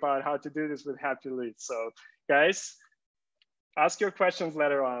tell you about how to do this with Happierleads. So, guys, ask your questions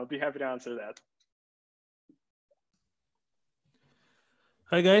later on. I'll be happy to answer that.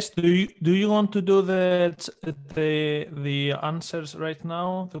 Hi guys, do you want to do the answers right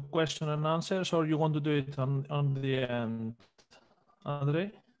now, the question and answers, or you want to do it on the end,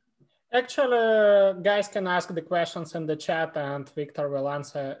 Andre? Actually, guys can ask the questions in the chat, and Victor will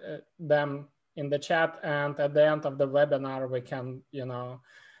answer them in the chat. And at the end of the webinar, we can,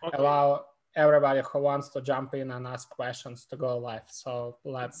 okay, allow everybody who wants to jump in and ask questions to go live. So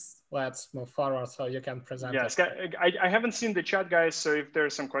let's move forward so you can present. Yes, I haven't seen the chat, guys. So if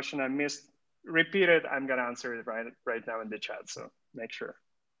there's some question I missed, repeat it. I'm gonna answer it right now in the chat. So make sure.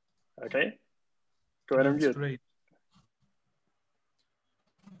 Okay, go ahead and mute. Great.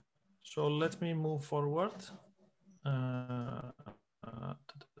 So let me move forward.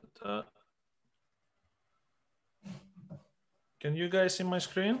 Can you guys see my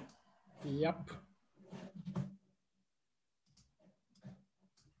screen? Yep.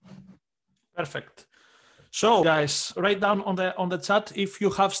 Perfect. So guys, write down on the chat if you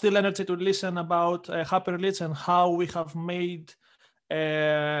have still energy to listen about Happierleads and how we have made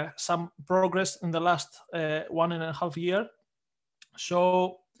some progress in the last 1.5 years.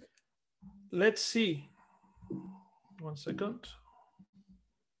 So let's see. 1 second.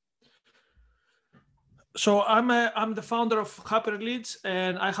 So I'm the founder of Happierleads,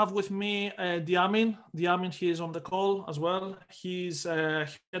 and I have with me Diamin. Diamin, he is on the call as well. He's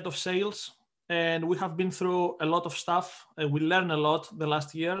head of sales, and we have been through a lot of stuff. We learned a lot the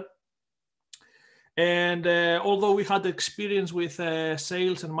last year. And although we had experience with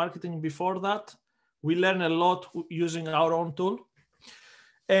sales and marketing before that, we learned a lot using our own tool.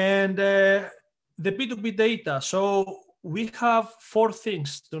 And the B2B data. So we have 4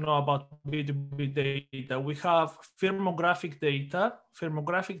 things to know about B2B data. We have firmographic data.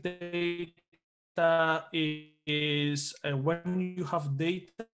 Firmographic data is when you have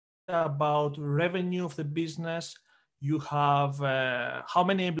data about revenue of the business, you have how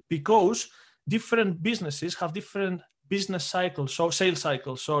many, because different businesses have different business cycles, so sales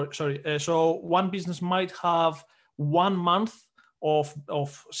cycles. So one business might have 1 month of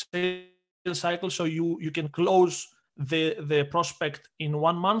sales cycle, so you can close the prospect in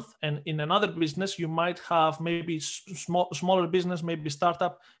 1 month, and in another business you might have maybe smaller business, maybe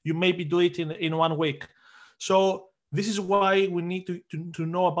startup, you maybe do it in 1 week. So this is why we need to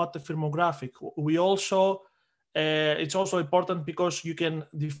know about the firmographic. We also it's also important because you can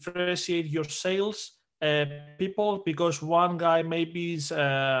differentiate your sales people, because one guy maybe is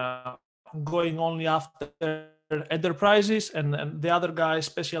going only after enterprises, and the other guy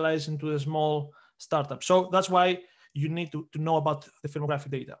specializes into a small startup. So that's why you need to know about the firmographic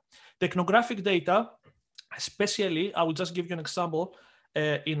data. Technographic data Especially, I will just give you an example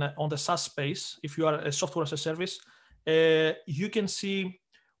on the SaaS space. If you are a software as a service, you can see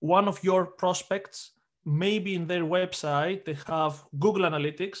one of your prospects, maybe in their website, they have Google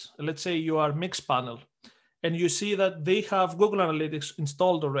Analytics. Let's say you are Mixpanel, and you see that they have Google Analytics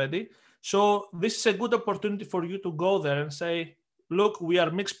installed already. So this is a good opportunity for you to go there and say, look, we are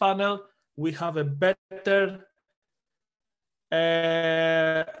Mixpanel. We have a better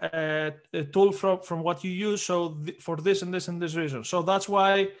tool from what you use. So for this and this and this reason. So that's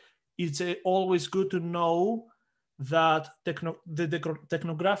why it's always good to know that the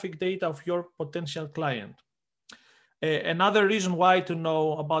technographic data of your potential client. Another reason why to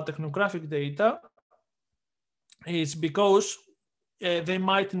know about technographic data is because they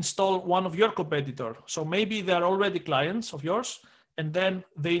might install one of your competitor. So maybe they are already clients of yours, and then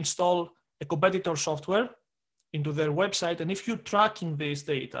they install a competitor software into their website. And if you're tracking this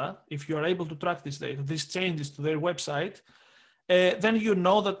data, if you are able to track this data, these changes to their website, then you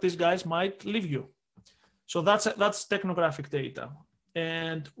know that these guys might leave you. So that's technographic data.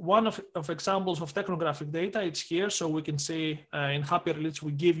 And one of examples of technographic data, it's here. So we can see in Happierleads,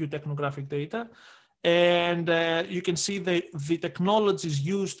 we give you technographic data. And you can see the technologies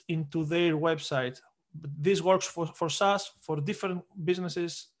used into their website. This works for SaaS. For different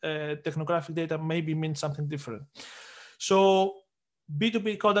businesses, technographic data maybe means something different. So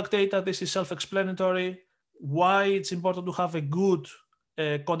B2B contact data, this is self-explanatory. Why it's important to have a good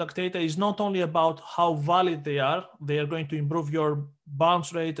contact data is not only about how valid they are going to improve your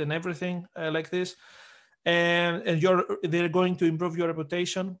bounce rate and everything like this. And they're going to improve your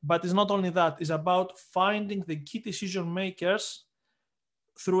reputation. But it's not only that, it's about finding the key decision makers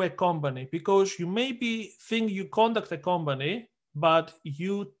through a company, because you maybe think you contact a company, but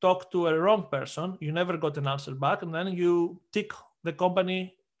you talk to a wrong person, you never got an answer back, and then you tick the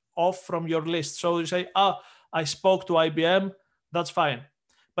company off from your list. So you say, I spoke to IBM, that's fine.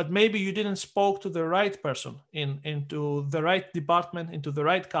 But maybe you didn't spoke to the right person into the right department, into the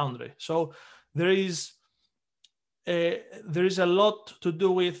right country. So there is a lot to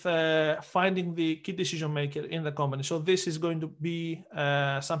do with finding the key decision maker in the company. So this is going to be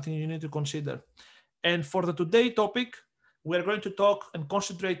something you need to consider. And for the today topic, we're going to talk and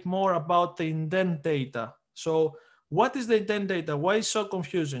concentrate more about the intent data. So what is the intent data? Why is it so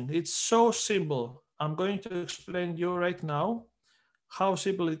confusing? It's so simple. I'm going to explain you right now how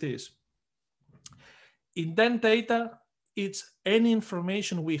simple it is. Intent data, it's any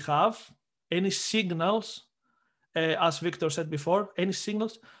information we have, any signals, as Victor said before, any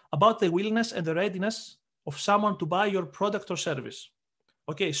signals about the willingness and the readiness of someone to buy your product or service.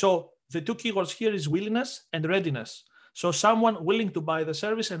 Okay, so the two keywords here is willingness and readiness. So someone willing to buy the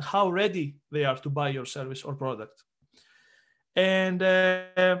service and how ready they are to buy your service or product. And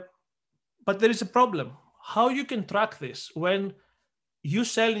but there is a problem. How you can track this when you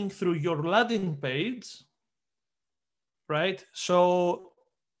selling through your landing page, right? So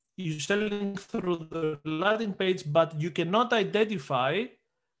you're selling through the landing page, but you cannot identify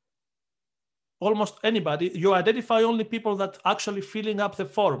almost anybody. You identify only people that actually filling up the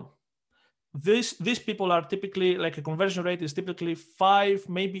form. These people are typically, like a conversion rate is typically 5,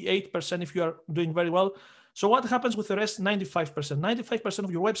 maybe 8% if you are doing very well. So what happens with the rest 95%? 95%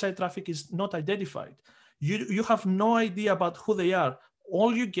 of your website traffic is not identified. You have no idea about who they are.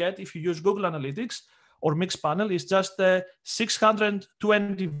 All you get if you use Google Analytics or Mixpanel is just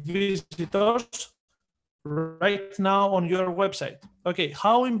 620 visitors right now on your website. Okay,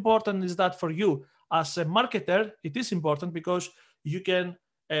 how important is that for you? As a marketer, it is important because you can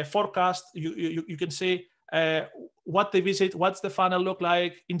forecast, you can say what they visit, what's the funnel look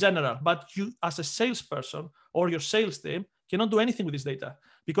like in general. But you, as a salesperson or your sales team, cannot do anything with this data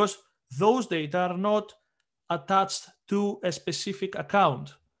because those data are not attached to a specific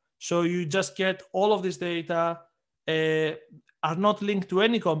account. So you just get all of this data are not linked to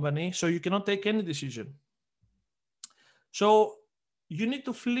any company, so you cannot take any decision. So you need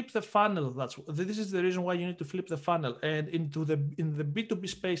to flip the funnel. This is the reason why you need to flip the funnel. And in the B2B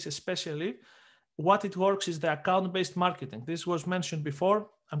space especially, what it works is the account-based marketing. This was mentioned before.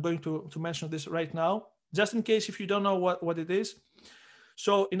 I'm going to mention this right now, just in case if you don't know what it is.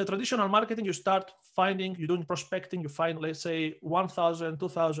 So in a traditional marketing, you start finding, you're doing prospecting, you find, let's say, 1,000,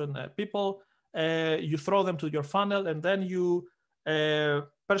 2,000 people, you throw them to your funnel, and then you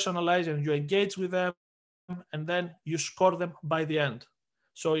personalize and you engage with them, and then you score them by the end.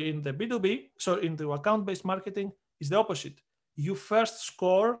 So in the B2B, so in the account-based marketing, is the opposite. You first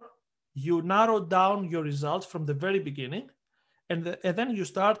score, you narrow down your results from the very beginning, and then you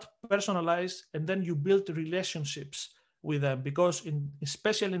start personalize, and then you build relationships with them, because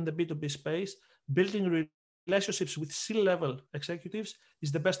especially in the B2B space, building relationships with C-level executives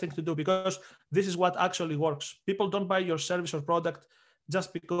is the best thing to do, because this is what actually works. People don't buy your service or product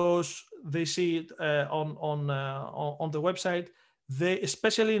just because they see it on the website. They,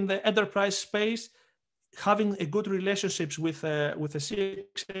 especially in the enterprise space, having a good relationships with the C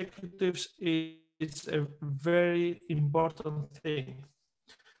executives is a very important thing.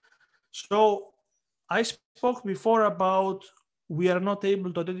 So I spoke before about we are not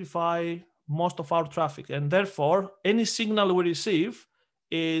able to identify most of our traffic, and therefore any signal we receive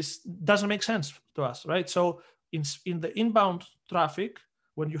doesn't make sense to us, right? So in the inbound traffic,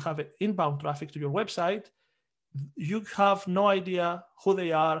 when you have inbound traffic to your website, you have no idea who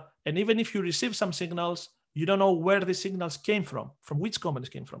they are, and even if you receive some signals, you don't know where the signals came from which companies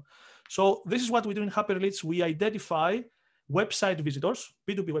came from. So this is what we do in Happierleads. We identify website visitors,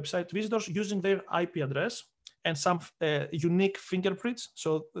 B2B website visitors, using their IP address and some unique fingerprints.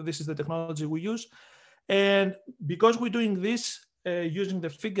 So this is the technology we use. And because we're doing this using the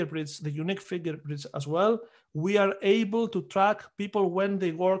fingerprints, the unique fingerprints as well, we are able to track people when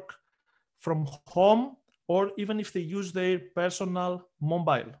they work from home or even if they use their personal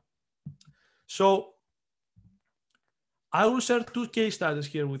mobile. So I will share two case studies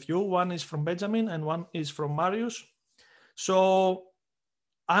here with you. One is from Benjamin and one is from Marius. So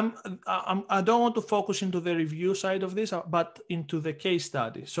I don't want to focus into the review side of this, but into the case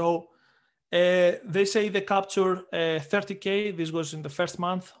study. So they say they capture 30K. This was in the first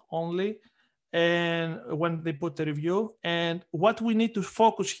month only, and when they put the review. And what we need to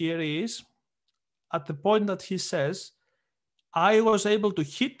focus here is at the point that he says, I was able to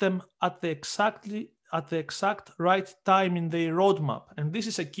hit them at the exact right time in the roadmap. And this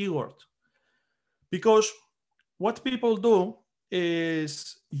is a keyword, because what people do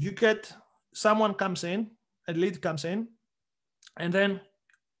is someone comes in, a lead comes in, and then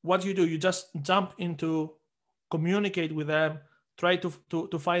what you do, you just jump into communicate with them, try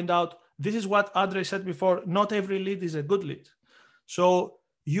to find out. This is what Andrei said before, not every lead is a good lead. So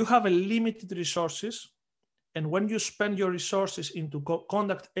you have a limited resources, and when you spend your resources into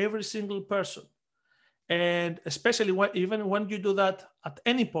contact every single person, and especially even when you do that at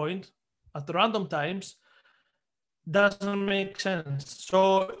any point, at random times, doesn't make sense.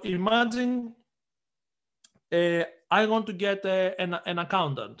 So imagine I want to get an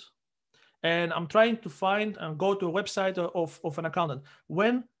accountant, and I'm trying to find and go to a website of an accountant.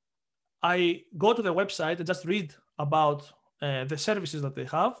 When I go to the website and just read about the services that they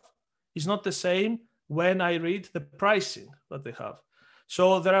have, it's not the same when I read the pricing that they have.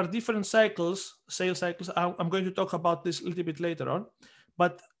 So there are different cycles, sales cycles. I'm going to talk about this a little bit later on.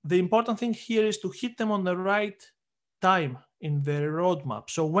 But the important thing here is to hit them on the right time in their roadmap.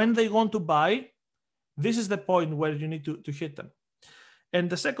 So when they want to buy, this is the point where you need to hit them. And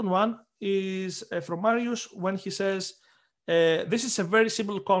the second one is from Marius, when he says, this is a very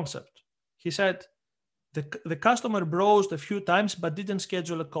simple concept. He said, the customer browsed a few times but didn't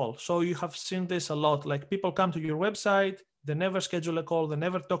schedule a call. So you have seen this a lot. Like people come to your website, they never schedule a call, they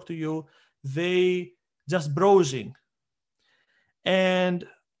never talk to you, they just browsing. And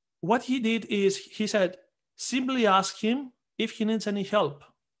what he did is he said, simply ask him if he needs any help.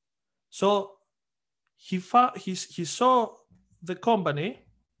 So he saw the company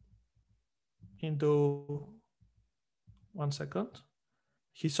into, one second.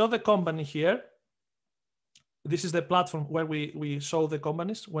 He saw the company here. This is the platform where we saw the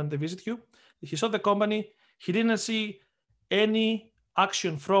companies when they visit you. He saw the company. He didn't see any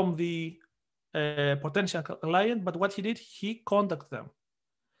action from the potential client, but what he did, he contacted them.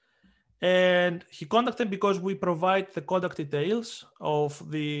 And he contacted them because we provide the contact details of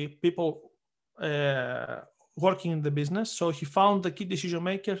the people working in the business. So he found the key decision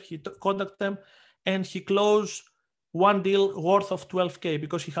maker, he contacted them, and he closed one deal worth of 12K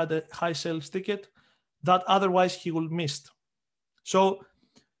because he had a high sales ticket that otherwise he would miss. So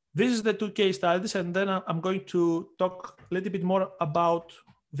this is the two case studies, and then I'm going to talk a little bit more about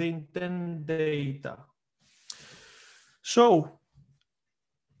the intent data. So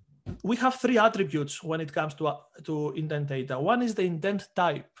we have three attributes when it comes to intent data. One is the intent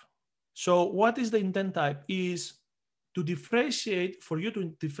type. So what is the intent type? Is to differentiate, for you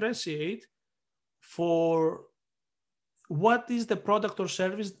to differentiate for what is the product or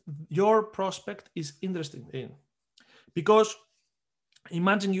service your prospect is interested in. Because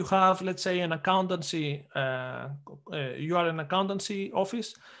imagine you have, let's say, an accountancy, you are an accountancy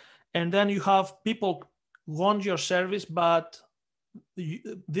office, and then you have people want your service, but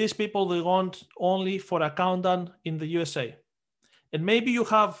these people, they want only for accountant in the USA. And maybe you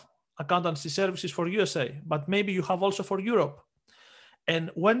have accountancy services for USA, but maybe you have also for Europe.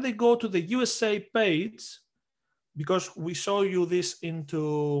 And when they go to the USA page, because we show you this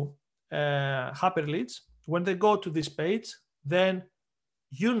into Happierleads, when they go to this page, then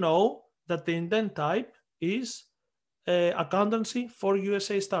you know that the intent type is accountancy for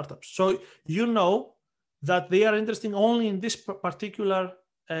USA startups. So you know that they are interested only in this particular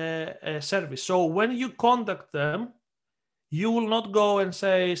service. So when you contact them, you will not go and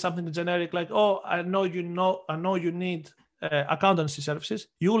say something generic like, "Oh, I know you need accountancy services."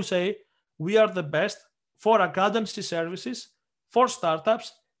 You will say, "We are the best for accountancy services for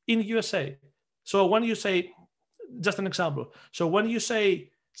startups in USA." So when you say, just an example, so when you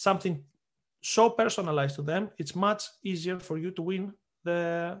say something so personalized to them, it's much easier for you to win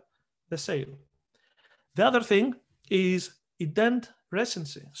the sale. The other thing is intent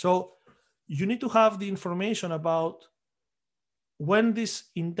recency. So you need to have the information about when this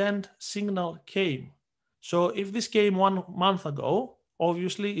intent signal came. So if this came 1 month ago,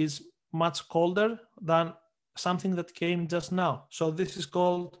 obviously is much colder than something that came just now. So this is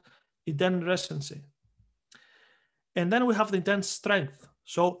called intent recency. And then we have the intent strength.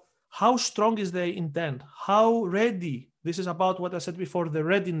 So how strong is the intent? How ready? This is about what I said before, the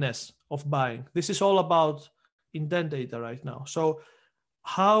readiness of buying. This is all about intent data right now. So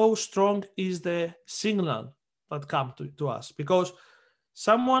how strong is the signal that comes to us? Because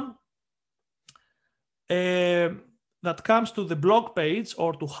someone that comes to the blog page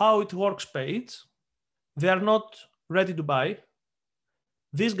or to how it works page, they are not ready to buy.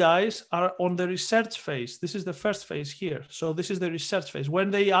 These guys are on the research phase. This is the first phase here. So this is the research phase when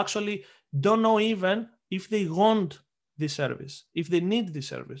they actually don't know even if they want this service, if they need this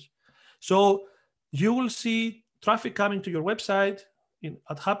service. So you will see traffic coming to your website.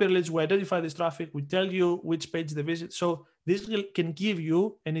 At Happierleads, we identify this traffic. We tell you which page they visit. So this can give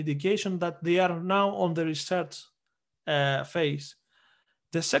you an indication that they are now on the research phase.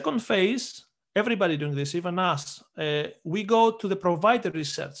 The second phase, everybody doing this, even us, we go to the provider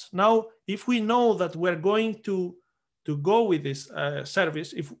research. Now, if we know that we're going to go with this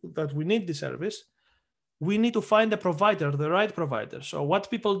service, that we need the service, we need to find the provider, the right provider. So what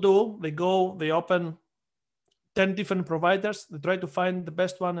people do, they open 10 different providers, they try to find the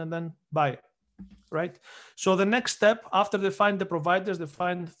best one and then buy, right? So the next step, after they find the providers, they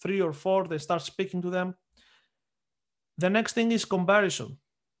find 3 or 4, they start speaking to them. The next thing is comparison.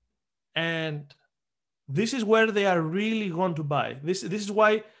 And this is where they are really going to buy. This is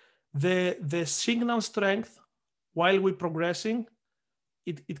why the signal strength, while we're progressing,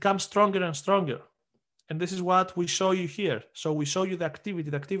 it comes stronger and stronger. And this is what we show you here. So we show you the activity.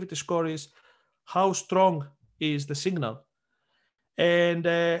 The activity score is how strong is the signal. And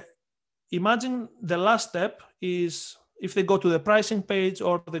imagine the last step is if they go to the pricing page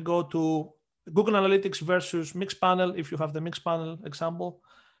or they go to Google Analytics versus Mixpanel, if you have the Mixpanel example,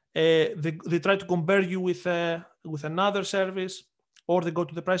 they try to compare you with another service, or they go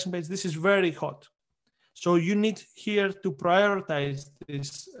to the pricing page. This is very hot. So you need here to prioritize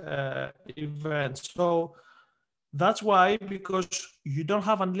this event. So that's why, because you don't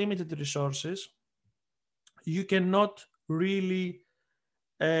have unlimited resources, you cannot really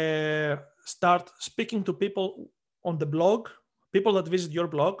start speaking to people on the blog. People that visit your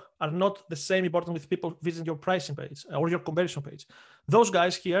blog are not the same important with people visiting your pricing page or your conversion page. Those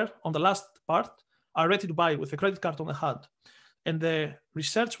guys here on the last part are ready to buy with a credit card on the HUD. And the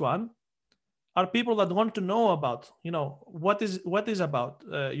research one are people that want to know about, what is about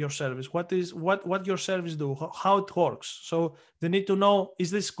your service, what your service do, how it works. So they need to know,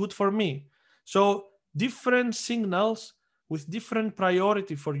 is this good for me? So different signals with different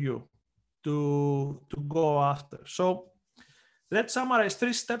priority for you to go after. So let's summarize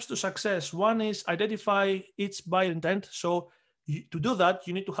 3 steps to success. One is identify each buyer intent. So to do that,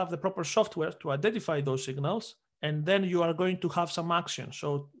 you need to have the proper software to identify those signals, and then you are going to have some action.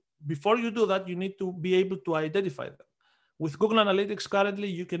 So before you do that, you need to be able to identify them. With Google Analytics currently,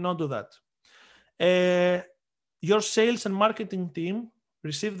 you cannot do that. Your sales and marketing team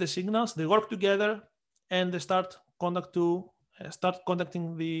receive the signals, they work together, and they start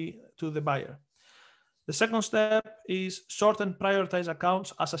contacting the buyer. The second step is sort and prioritize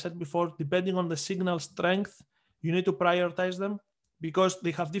accounts. As I said before, depending on the signal strength, you need to prioritize them because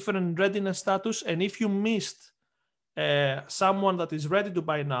they have different readiness status. And if you missed someone that is ready to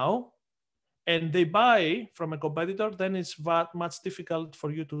buy now and they buy from a competitor, then it's much difficult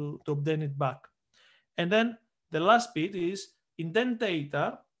for you to obtain it back. And then the last bit is intent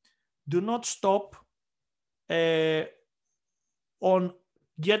data. Do not stop on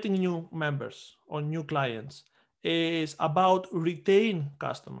getting new members or new clients. Is about retain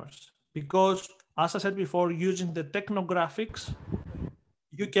customers, because as I said before, using the technographics,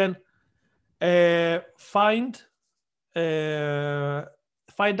 you can find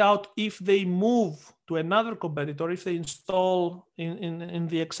find out if they move to another competitor, if they install, in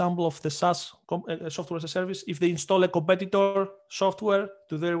the example of the SaaS software as a service, if they install a competitor software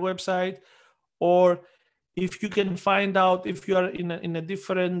to their website, or if you can find out if you are in a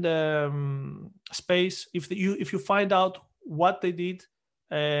different space, if you find out what they did,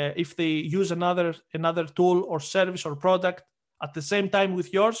 if they use another tool or service or product at the same time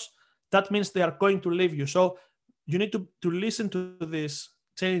with yours, that means they are going to leave you. So you need to listen to these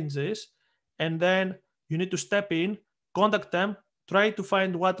changes, and then you need to step in, contact them, try to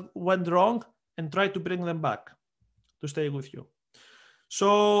find what went wrong, and try to bring them back to stay with you.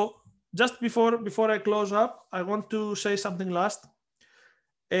 So just before I close up, I want to say something last.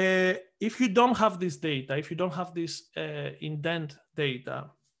 If you don't have this data, if you don't have this indent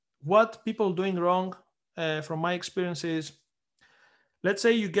data, what people doing wrong, from my experience, is, let's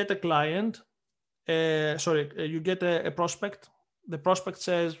say you get a client, you get a prospect. The prospect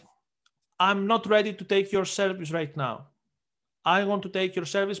says, I'm not ready to take your service right now. I want to take your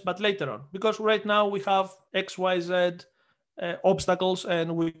service, but later on, because right now we have XYZ obstacles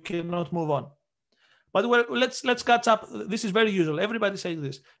and we cannot move on. But let's catch up. This is very usual. Everybody says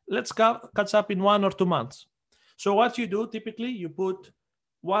this. Let's catch up in 1 or 2 months. So what you do typically, you put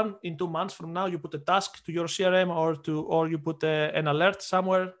 1 in 2 months from now, you put a task to your CRM, or you put an alert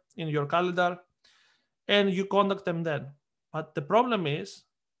somewhere in your calendar, and you contact them then. But the problem is,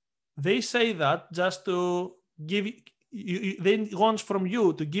 they say that just to give you, they want from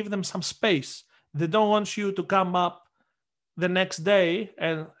you to give them some space. They don't want you to come up the next day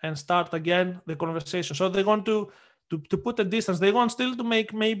and start again the conversation. So they want to put a distance. They want still to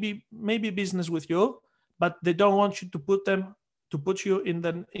make maybe business with you, but they don't want you to put you in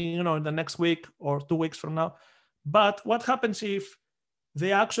the next week or 2 weeks from now. But what happens if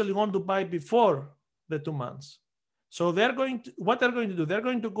they actually want to buy before the 2 months? So what they're going to do, they're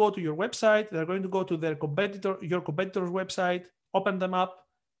going to go to your website, they're going to go to your competitor's website, open them up,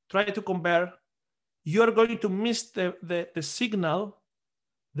 try to compare. You're going to miss the signal,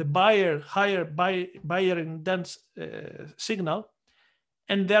 the buyer intent signal,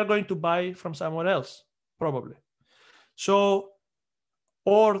 and they're going to buy from somewhere else, probably. So,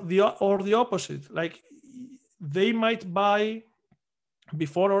 or the opposite, like they might buy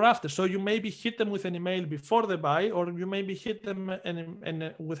before or after. So you maybe hit them with an email before the buy, or you maybe hit them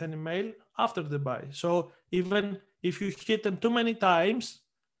with an email after the buy. So even if you hit them too many times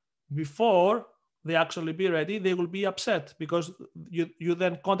before they actually be ready, they will be upset, because you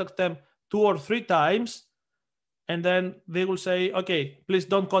then contact them 2 or 3 times, and then they will say, okay, please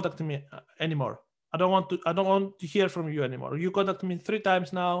don't contact me anymore. I don't want to hear from you anymore. You contact me 3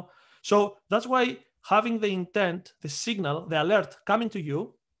 times now. So that's why having the intent, the signal, the alert coming to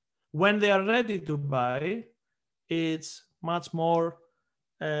you when they are ready to buy, it's much more,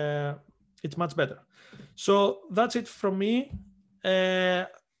 it's much better. So that's it from me.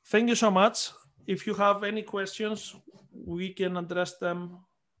 Thank you so much. If you have any questions, we can address them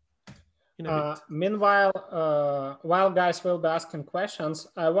in a bit. Meanwhile, while guys will be asking questions,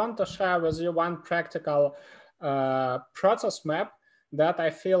 I want to share with you one practical process map that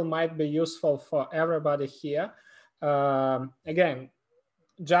I feel might be useful for everybody here. Again,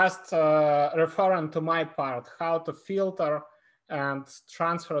 just referring to my part, how to filter and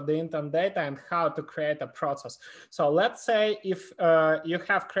transfer the intent data and how to create a process. So let's say if you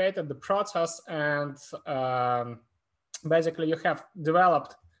have created the process and basically you have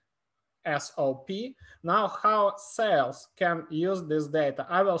developed SOP. Now how sales can use this data.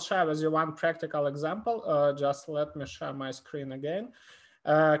 I will share with you one practical example. Just let me share my screen again.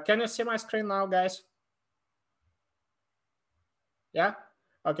 Can you see my screen now, guys? Yeah?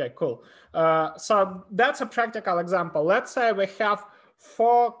 Okay, cool. So that's a practical example. Let's say we have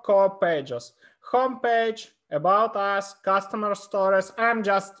 4 core pages: homepage, about us, customer stories. I'm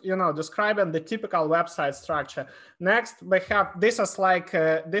just, describing the typical website structure. Next, we have, this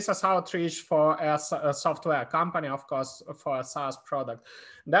is outreach for a software company, of course, for a SaaS product.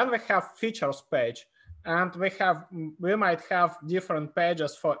 Then we have features page. And we might have different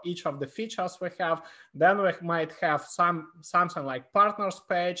pages for each of the features we have. Then we might have something like partners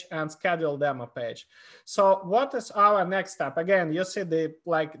page and schedule demo page. So what is our next step? Again, you see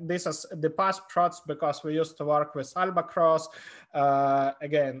this is the past prods because we used to work with Albacross.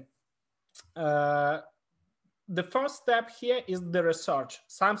 The first step here is the research,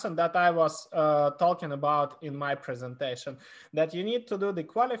 something that I was talking about in my presentation, that you need to do the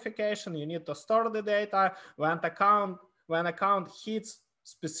qualification, you need to store the data. When account hits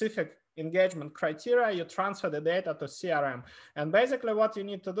specific engagement criteria, you transfer the data to CRM. And basically what you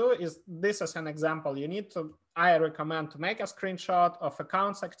need to do is, this is an example. You need to, I recommend to make a screenshot of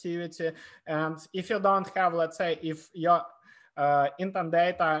accounts activity. And if you don't have, let's say, if your intent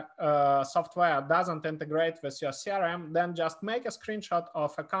data software doesn't integrate with your CRM, then just make a screenshot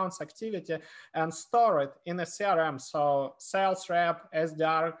of accounts activity and store it in a CRM. So sales rep,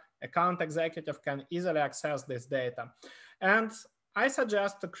 SDR, account executive can easily access this data. And I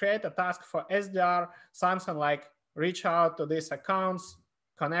suggest to create a task for SDR, something like reach out to these accounts,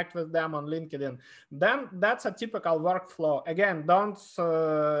 connect with them on LinkedIn. Then that's a typical workflow. Again, don't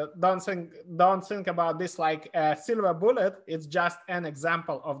think about this like a silver bullet. It's just an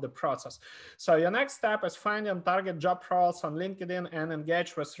example of the process. So your next step is finding target job roles on LinkedIn and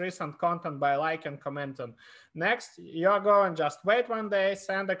engage with recent content by liking and commenting. Next, you're going just wait 1 day,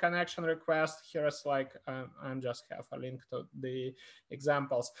 send a connection request. Here is like, I just have a link to the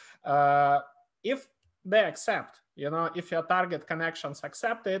examples. If they accept, if your target connections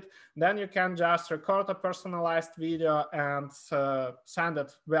accept it, then you can just record a personalized video and send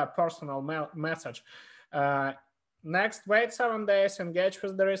it via personal message. Next, wait 7 days, engage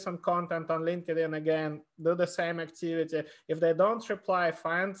with the recent content on LinkedIn again, do the same activity. If they don't reply,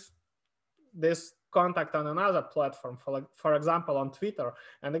 find this contact on another platform, for example, on Twitter.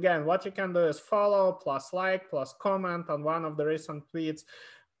 And again, what you can do is follow, plus like, plus comment on one of the recent tweets.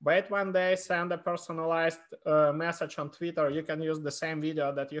 Wait 1 day, send a personalized message on Twitter. You can use the same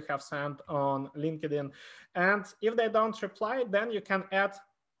video that you have sent on LinkedIn. And if they don't reply, then you can add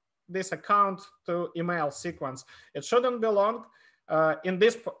this account to email sequence. It shouldn't be long in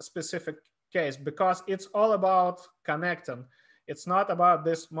this specific case, because it's all about connecting. It's not about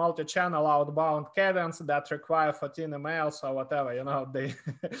this multi-channel outbound cadence that require 14 emails or whatever.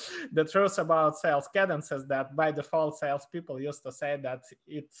 The truth about sales cadence is that by default, salespeople used to say that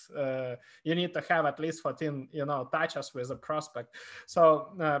you need to have at least 14 touches with a prospect.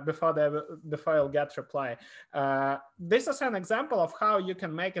 So before you'll get reply. This is an example of how you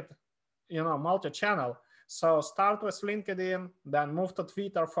can make it multi-channel. So start with LinkedIn, then move to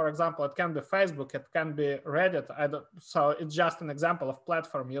Twitter, for example. It can be Facebook, it can be Reddit. So it's just an example of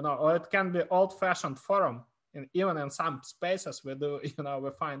platform, or it can be old-fashioned forum. And even in some spaces we do, we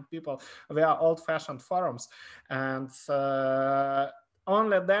find people via old-fashioned forums. And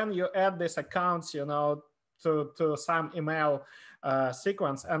only then you add these accounts, to some email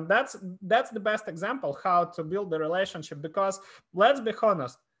sequence. And that's the best example how to build the relationship, because let's be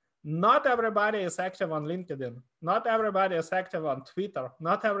honest, not everybody is active on LinkedIn. Not everybody is active on Twitter.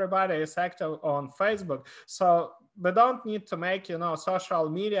 Not everybody is active on Facebook. So we don't need to make, social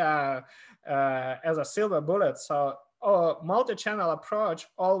media as a silver bullet. So multi-channel approach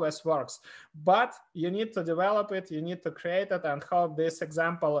always works, but you need to develop it. You need to create it, and hope this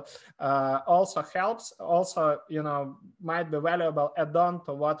example also helps. Also, might be valuable add-on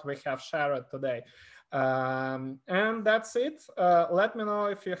to what we have shared today. And that's it. Let me know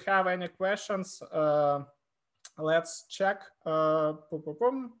if you have any questions. Let's check. Feel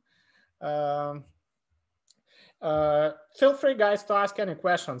free, guys, to ask any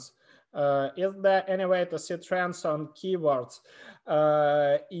questions. Is there any way to see trends on keywords?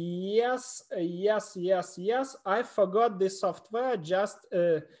 Yes. I forgot this software.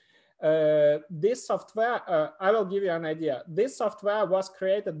 This software, I will give you an idea. This software was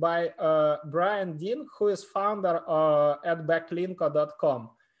created by Brian Dean, who is founder at backlinko.com.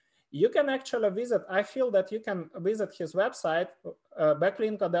 You can actually visit, I feel that you can visit his website,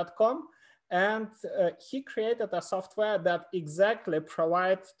 backlinko.com, and he created a software that exactly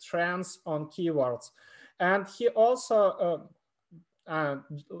provides trends on keywords. And he also,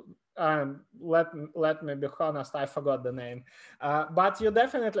 let me be honest, I forgot the name. But you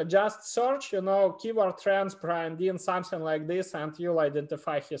definitely just search, keyword trends, Brian Dean, something like this, and you'll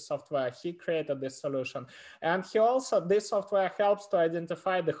identify his software. He created this solution. And this software helps to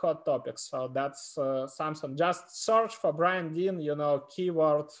identify the hot topics. So that's something. Just search for Brian Dean,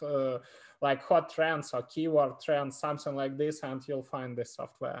 keyword like hot trends or keyword trends, something like this, and you'll find this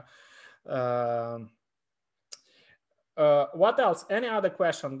software. What else? Any other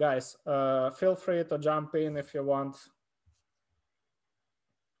question, guys? Feel free to jump in if you want.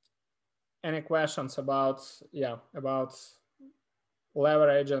 Any questions about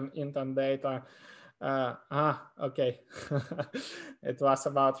leveraging intent data? Okay. It was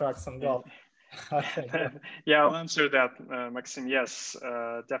about Rocks and Gold. Okay. Yeah, I'll answer that, Maxim. Yes,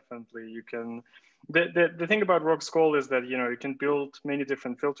 definitely. You can. The thing about Rocks Gold is that you can build many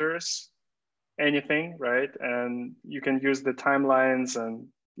different filters. Anything, right? And you can use the timelines and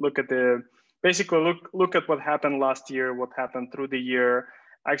look at look at what happened last year, what happened through the year,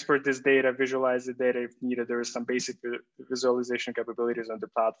 export this data, visualize the data if needed. There is some basic visualization capabilities on the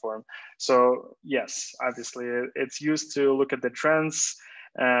platform. So yes, obviously it's used to look at the trends.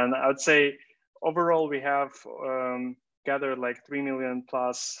 And I would say overall we have gathered like 3 million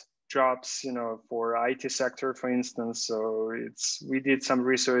plus jobs, for IT sector, for instance. So we did some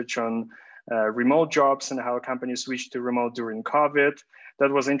research on remote jobs and how companies switched to remote during COVID.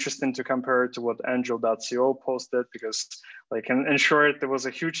 That was interesting to compare to what Angel.co posted, because like in short, there was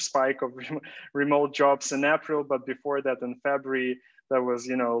a huge spike of remote jobs in April, but before that in February, there was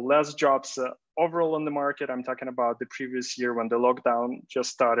less jobs overall on the market. I'm talking about the previous year when the lockdown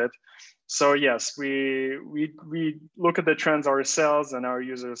just started. So yes, we look at the trends ourselves, and our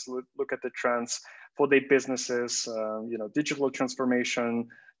users look at the trends for their businesses, digital transformation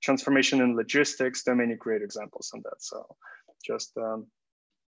in logistics. There are many great examples on that. So just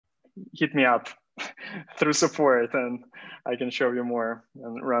hit me up through support and I can show you more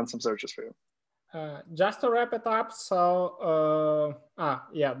and run some searches for you. Just to wrap it up, so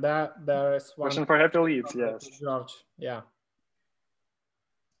yeah, there is one question for Happierleads. Yes, George. Yeah.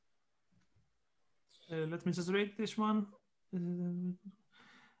 Let me just read this one.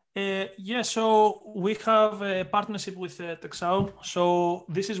 Yeah, so we have a partnership with Texao. So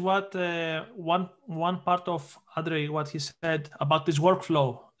this is what one part of Andrei, what he said about this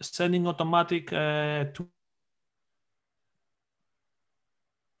workflow, sending automatic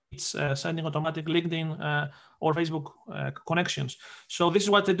sending automatic LinkedIn or Facebook connections. So this is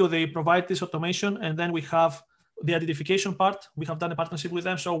what they do. They provide this automation, and then we have the identification part. We have done a partnership with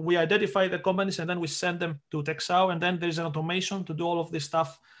them. So we identify the companies, and then we send them to Texao, and then there's an automation to do all of this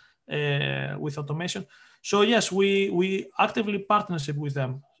stuff with automation. So yes, we actively partnership with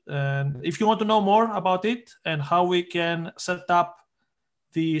them. And if you want to know more about it and how we can set up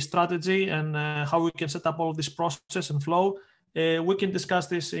the strategy and how we can set up all of this process and flow, we can discuss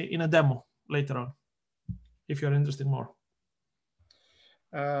this in a demo later on, if you're interested more.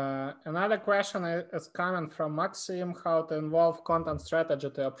 Another question is coming from Maxim: how to involve content strategy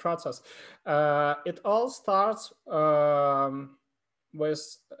to your process. It all starts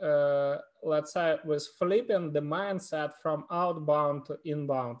with, let's say, with flipping the mindset from outbound to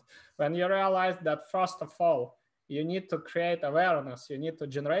inbound. When you realize that, first of all, you need to create awareness, you need to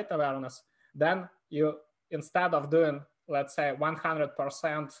generate awareness, then you, instead of doing, let's say,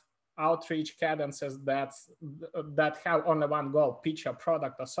 100% outreach cadences that have only one goal, pitch a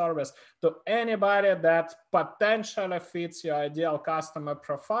product or service to anybody that potentially fits your ideal customer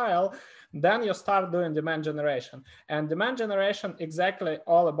profile, then you start doing demand generation. And demand generation exactly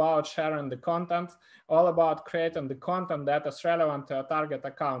all about sharing the content, all about creating the content that is relevant to your target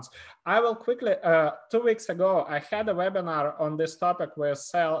accounts. I will quickly, 2 weeks ago, I had a webinar on this topic with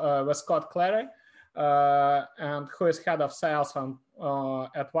Scott Clary, and who is head of sales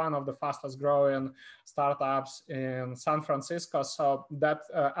at one of the fastest growing startups in San Francisco. So that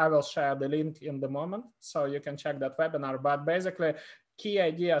I will share the link in the moment, so you can check that webinar. But basically, key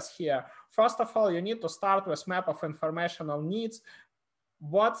ideas here. First of all, you need to start with map of informational needs.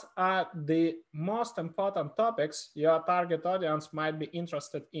 What are the most important topics your target audience might be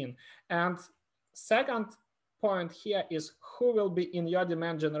interested in? And second point here is who will be in your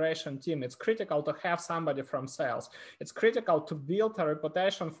demand generation team. It's critical to have somebody from sales. It's critical to build a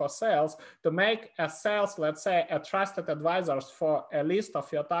reputation for sales, to make a sales, let's say, a trusted advisors for a list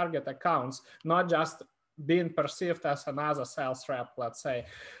of your target accounts, not just being perceived as another sales rep, let's say.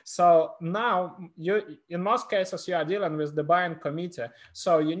 So now in most cases, you are dealing with the buying committee.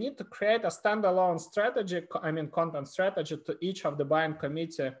 So you need to create a standalone strategy, content strategy to each of the buying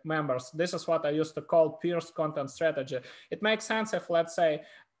committee members. This is what I used to call peers content strategy. It makes sense if, let's say,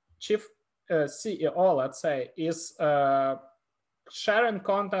 chief CEO, let's say, is sharing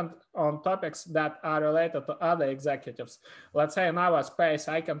content on topics that are related to other executives. Let's say in our space,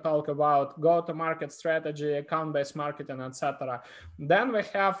 I can talk about go-to-market strategy, account-based marketing, etc. Then we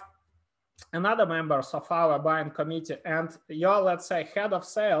have another members of our buying committee, and your, let's say, head of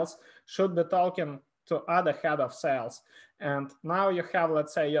sales should be talking to other head of sales. And now you have,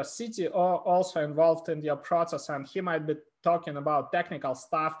 let's say, your CTO also involved in your process, and he might be talking about technical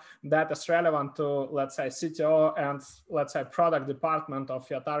stuff that is relevant to, let's say, CTO and, let's say, product department of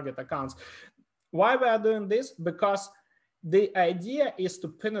your target accounts. Why we are doing this? Because the idea is to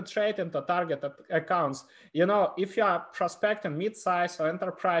penetrate into target accounts. If you are prospecting mid-size or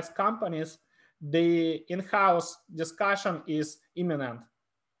enterprise companies, the in-house discussion is imminent.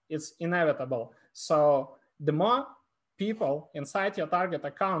 It's inevitable. So the more people inside your target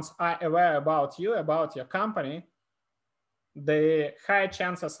accounts are aware about you, about your company, the high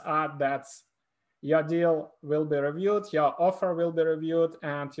chances are that your deal will be reviewed, your offer will be reviewed,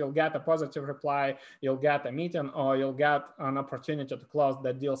 and you'll get a positive reply, you'll get a meeting, or you'll get an opportunity to close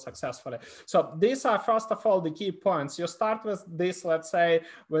that deal successfully. So these are, first of all, the key points. You start with this, let's say,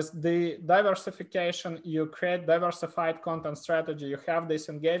 with the diversification, you create diversified content strategy, you have this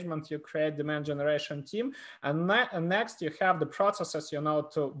engagement, you create demand generation team, and next you have the processes,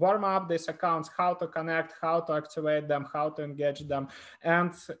 to warm up these accounts, how to connect, how to activate them, how to engage them.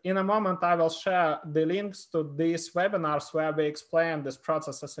 And in a moment, I will share the links to these webinars where we explain these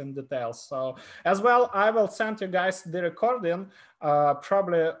processes in detail. So as well, I will send you guys the recording.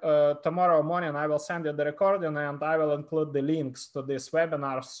 Probably tomorrow morning, I will send you the recording, and I will include the links to this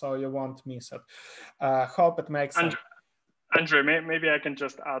webinar so you won't miss it. Hope it makes sense. Andre, maybe I can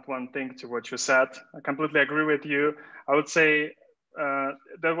just add one thing to what you said. I completely agree with you. I would say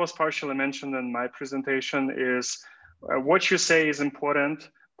that was partially mentioned in my presentation is what you say is important,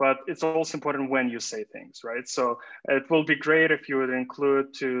 but it's also important when you say things, right? So it will be great if you would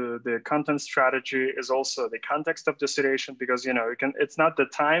include to the content strategy is also the context of the situation, because it's not the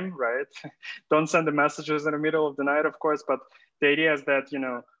time, right? Don't send the messages in the middle of the night, of course, but the idea is that,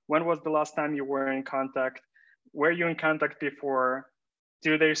 when was the last time you were in contact? Were you in contact before?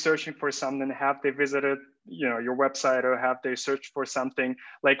 Do they searching for something? Have they visited your website, or have they searched for something?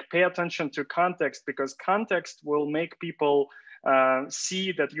 Like, pay attention to context, because context will make people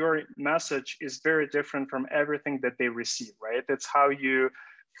see that your message is very different from everything that they receive, right? It's how you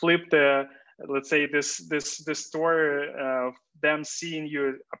flip the, let's say, this story of them seeing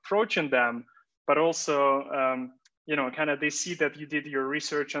you approaching them, but also kind of they see that you did your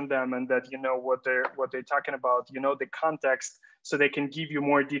research on them and that you know what they're talking about, the context, so they can give you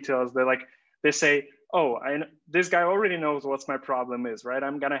more details. They say, oh, this guy already knows what my problem is, right?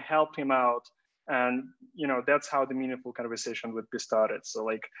 I'm gonna help him out. And that's how the meaningful conversation would be started. So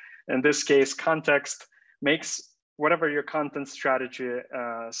like in this case, context makes whatever your content strategy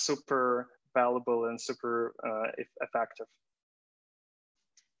super valuable and super effective.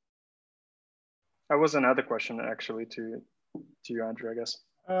 That was another question actually to you, Andrew, I guess.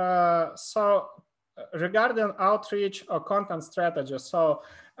 So regarding outreach or content strategy, so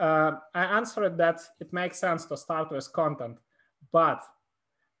I answered that it makes sense to start with content, but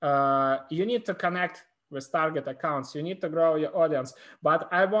you need to connect with target accounts. You need to grow your audience. But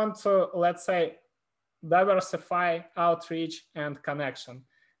I want to, let's say, diversify outreach and connection.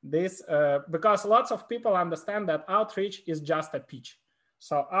 This because lots of people understand that outreach is just a pitch.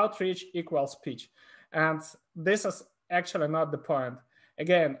 So outreach equals pitch. And this is actually not the point.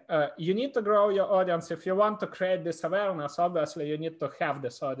 Again, you need to grow your audience. If you want to create this awareness, obviously you need to have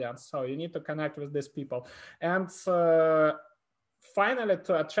this audience. So you need to connect with these people. And finally,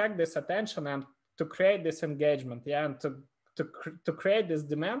 to attract this attention and to create this engagement, and to create this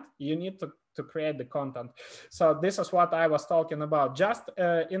demand, you need to create the content. So this is what I was talking about. Just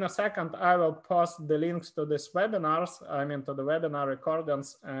in a second, I will post the links to these webinars, to the webinar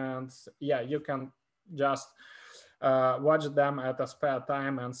recordings, and you can just watch them at a spare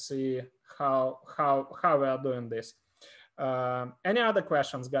time and see how we are doing this. Any other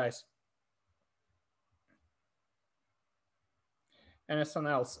questions, guys? Anything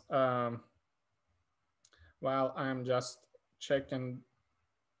else? Well, I'm just checking.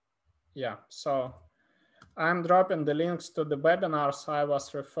 Yeah, so I'm dropping the links to the webinars I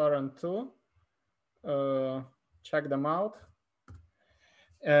was referring to. Check them out.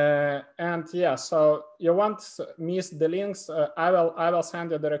 And so you won't miss the links. I will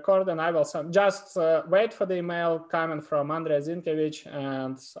send you the recording. I will send, just wait for the email coming from Andrei Zinkevich,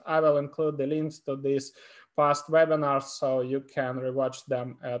 and I will include the links to these past webinars so you can rewatch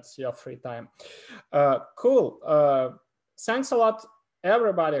them at your free time. Cool. Thanks a lot,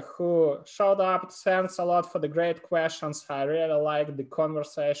 everybody who showed up. Thanks a lot for the great questions. I really liked the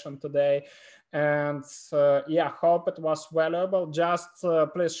conversation today. And hope it was valuable. Just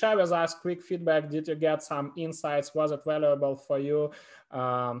please share with us quick feedback. Did you get some insights? Was it valuable for you?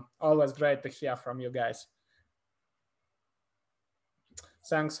 Always great to hear from you guys.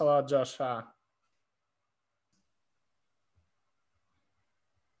 Thanks a lot, Joshua.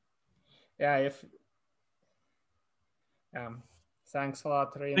 Thanks a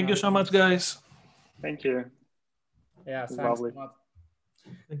lot, Rina. Thank you so much, guys. Thank you. Yeah, thanks Lovely. a lot.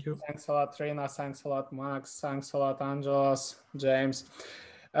 Thank you. Thanks a lot, Rina. Thanks a lot, Max. Thanks a lot, Angelos, James.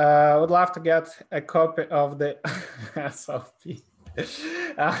 Would love to get a copy of the SOP.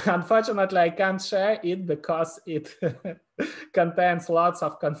 Unfortunately, I can't share it because it contains lots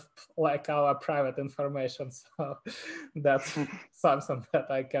of our private information. So that's something that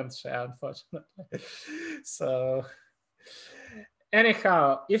I can't share, unfortunately. So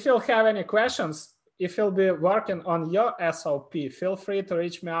Anyhow, if you'll have any questions, if you'll be working on your SOP, feel free to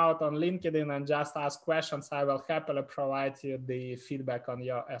reach me out on LinkedIn and just ask questions. I will happily provide you the feedback on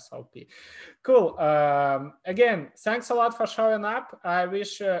your SOP. Cool. Again, thanks a lot for showing up. I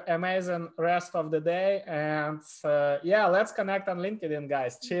wish you amazing rest of the day. And yeah, let's connect on LinkedIn,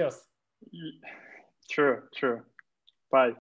 guys. Cheers. True. Bye.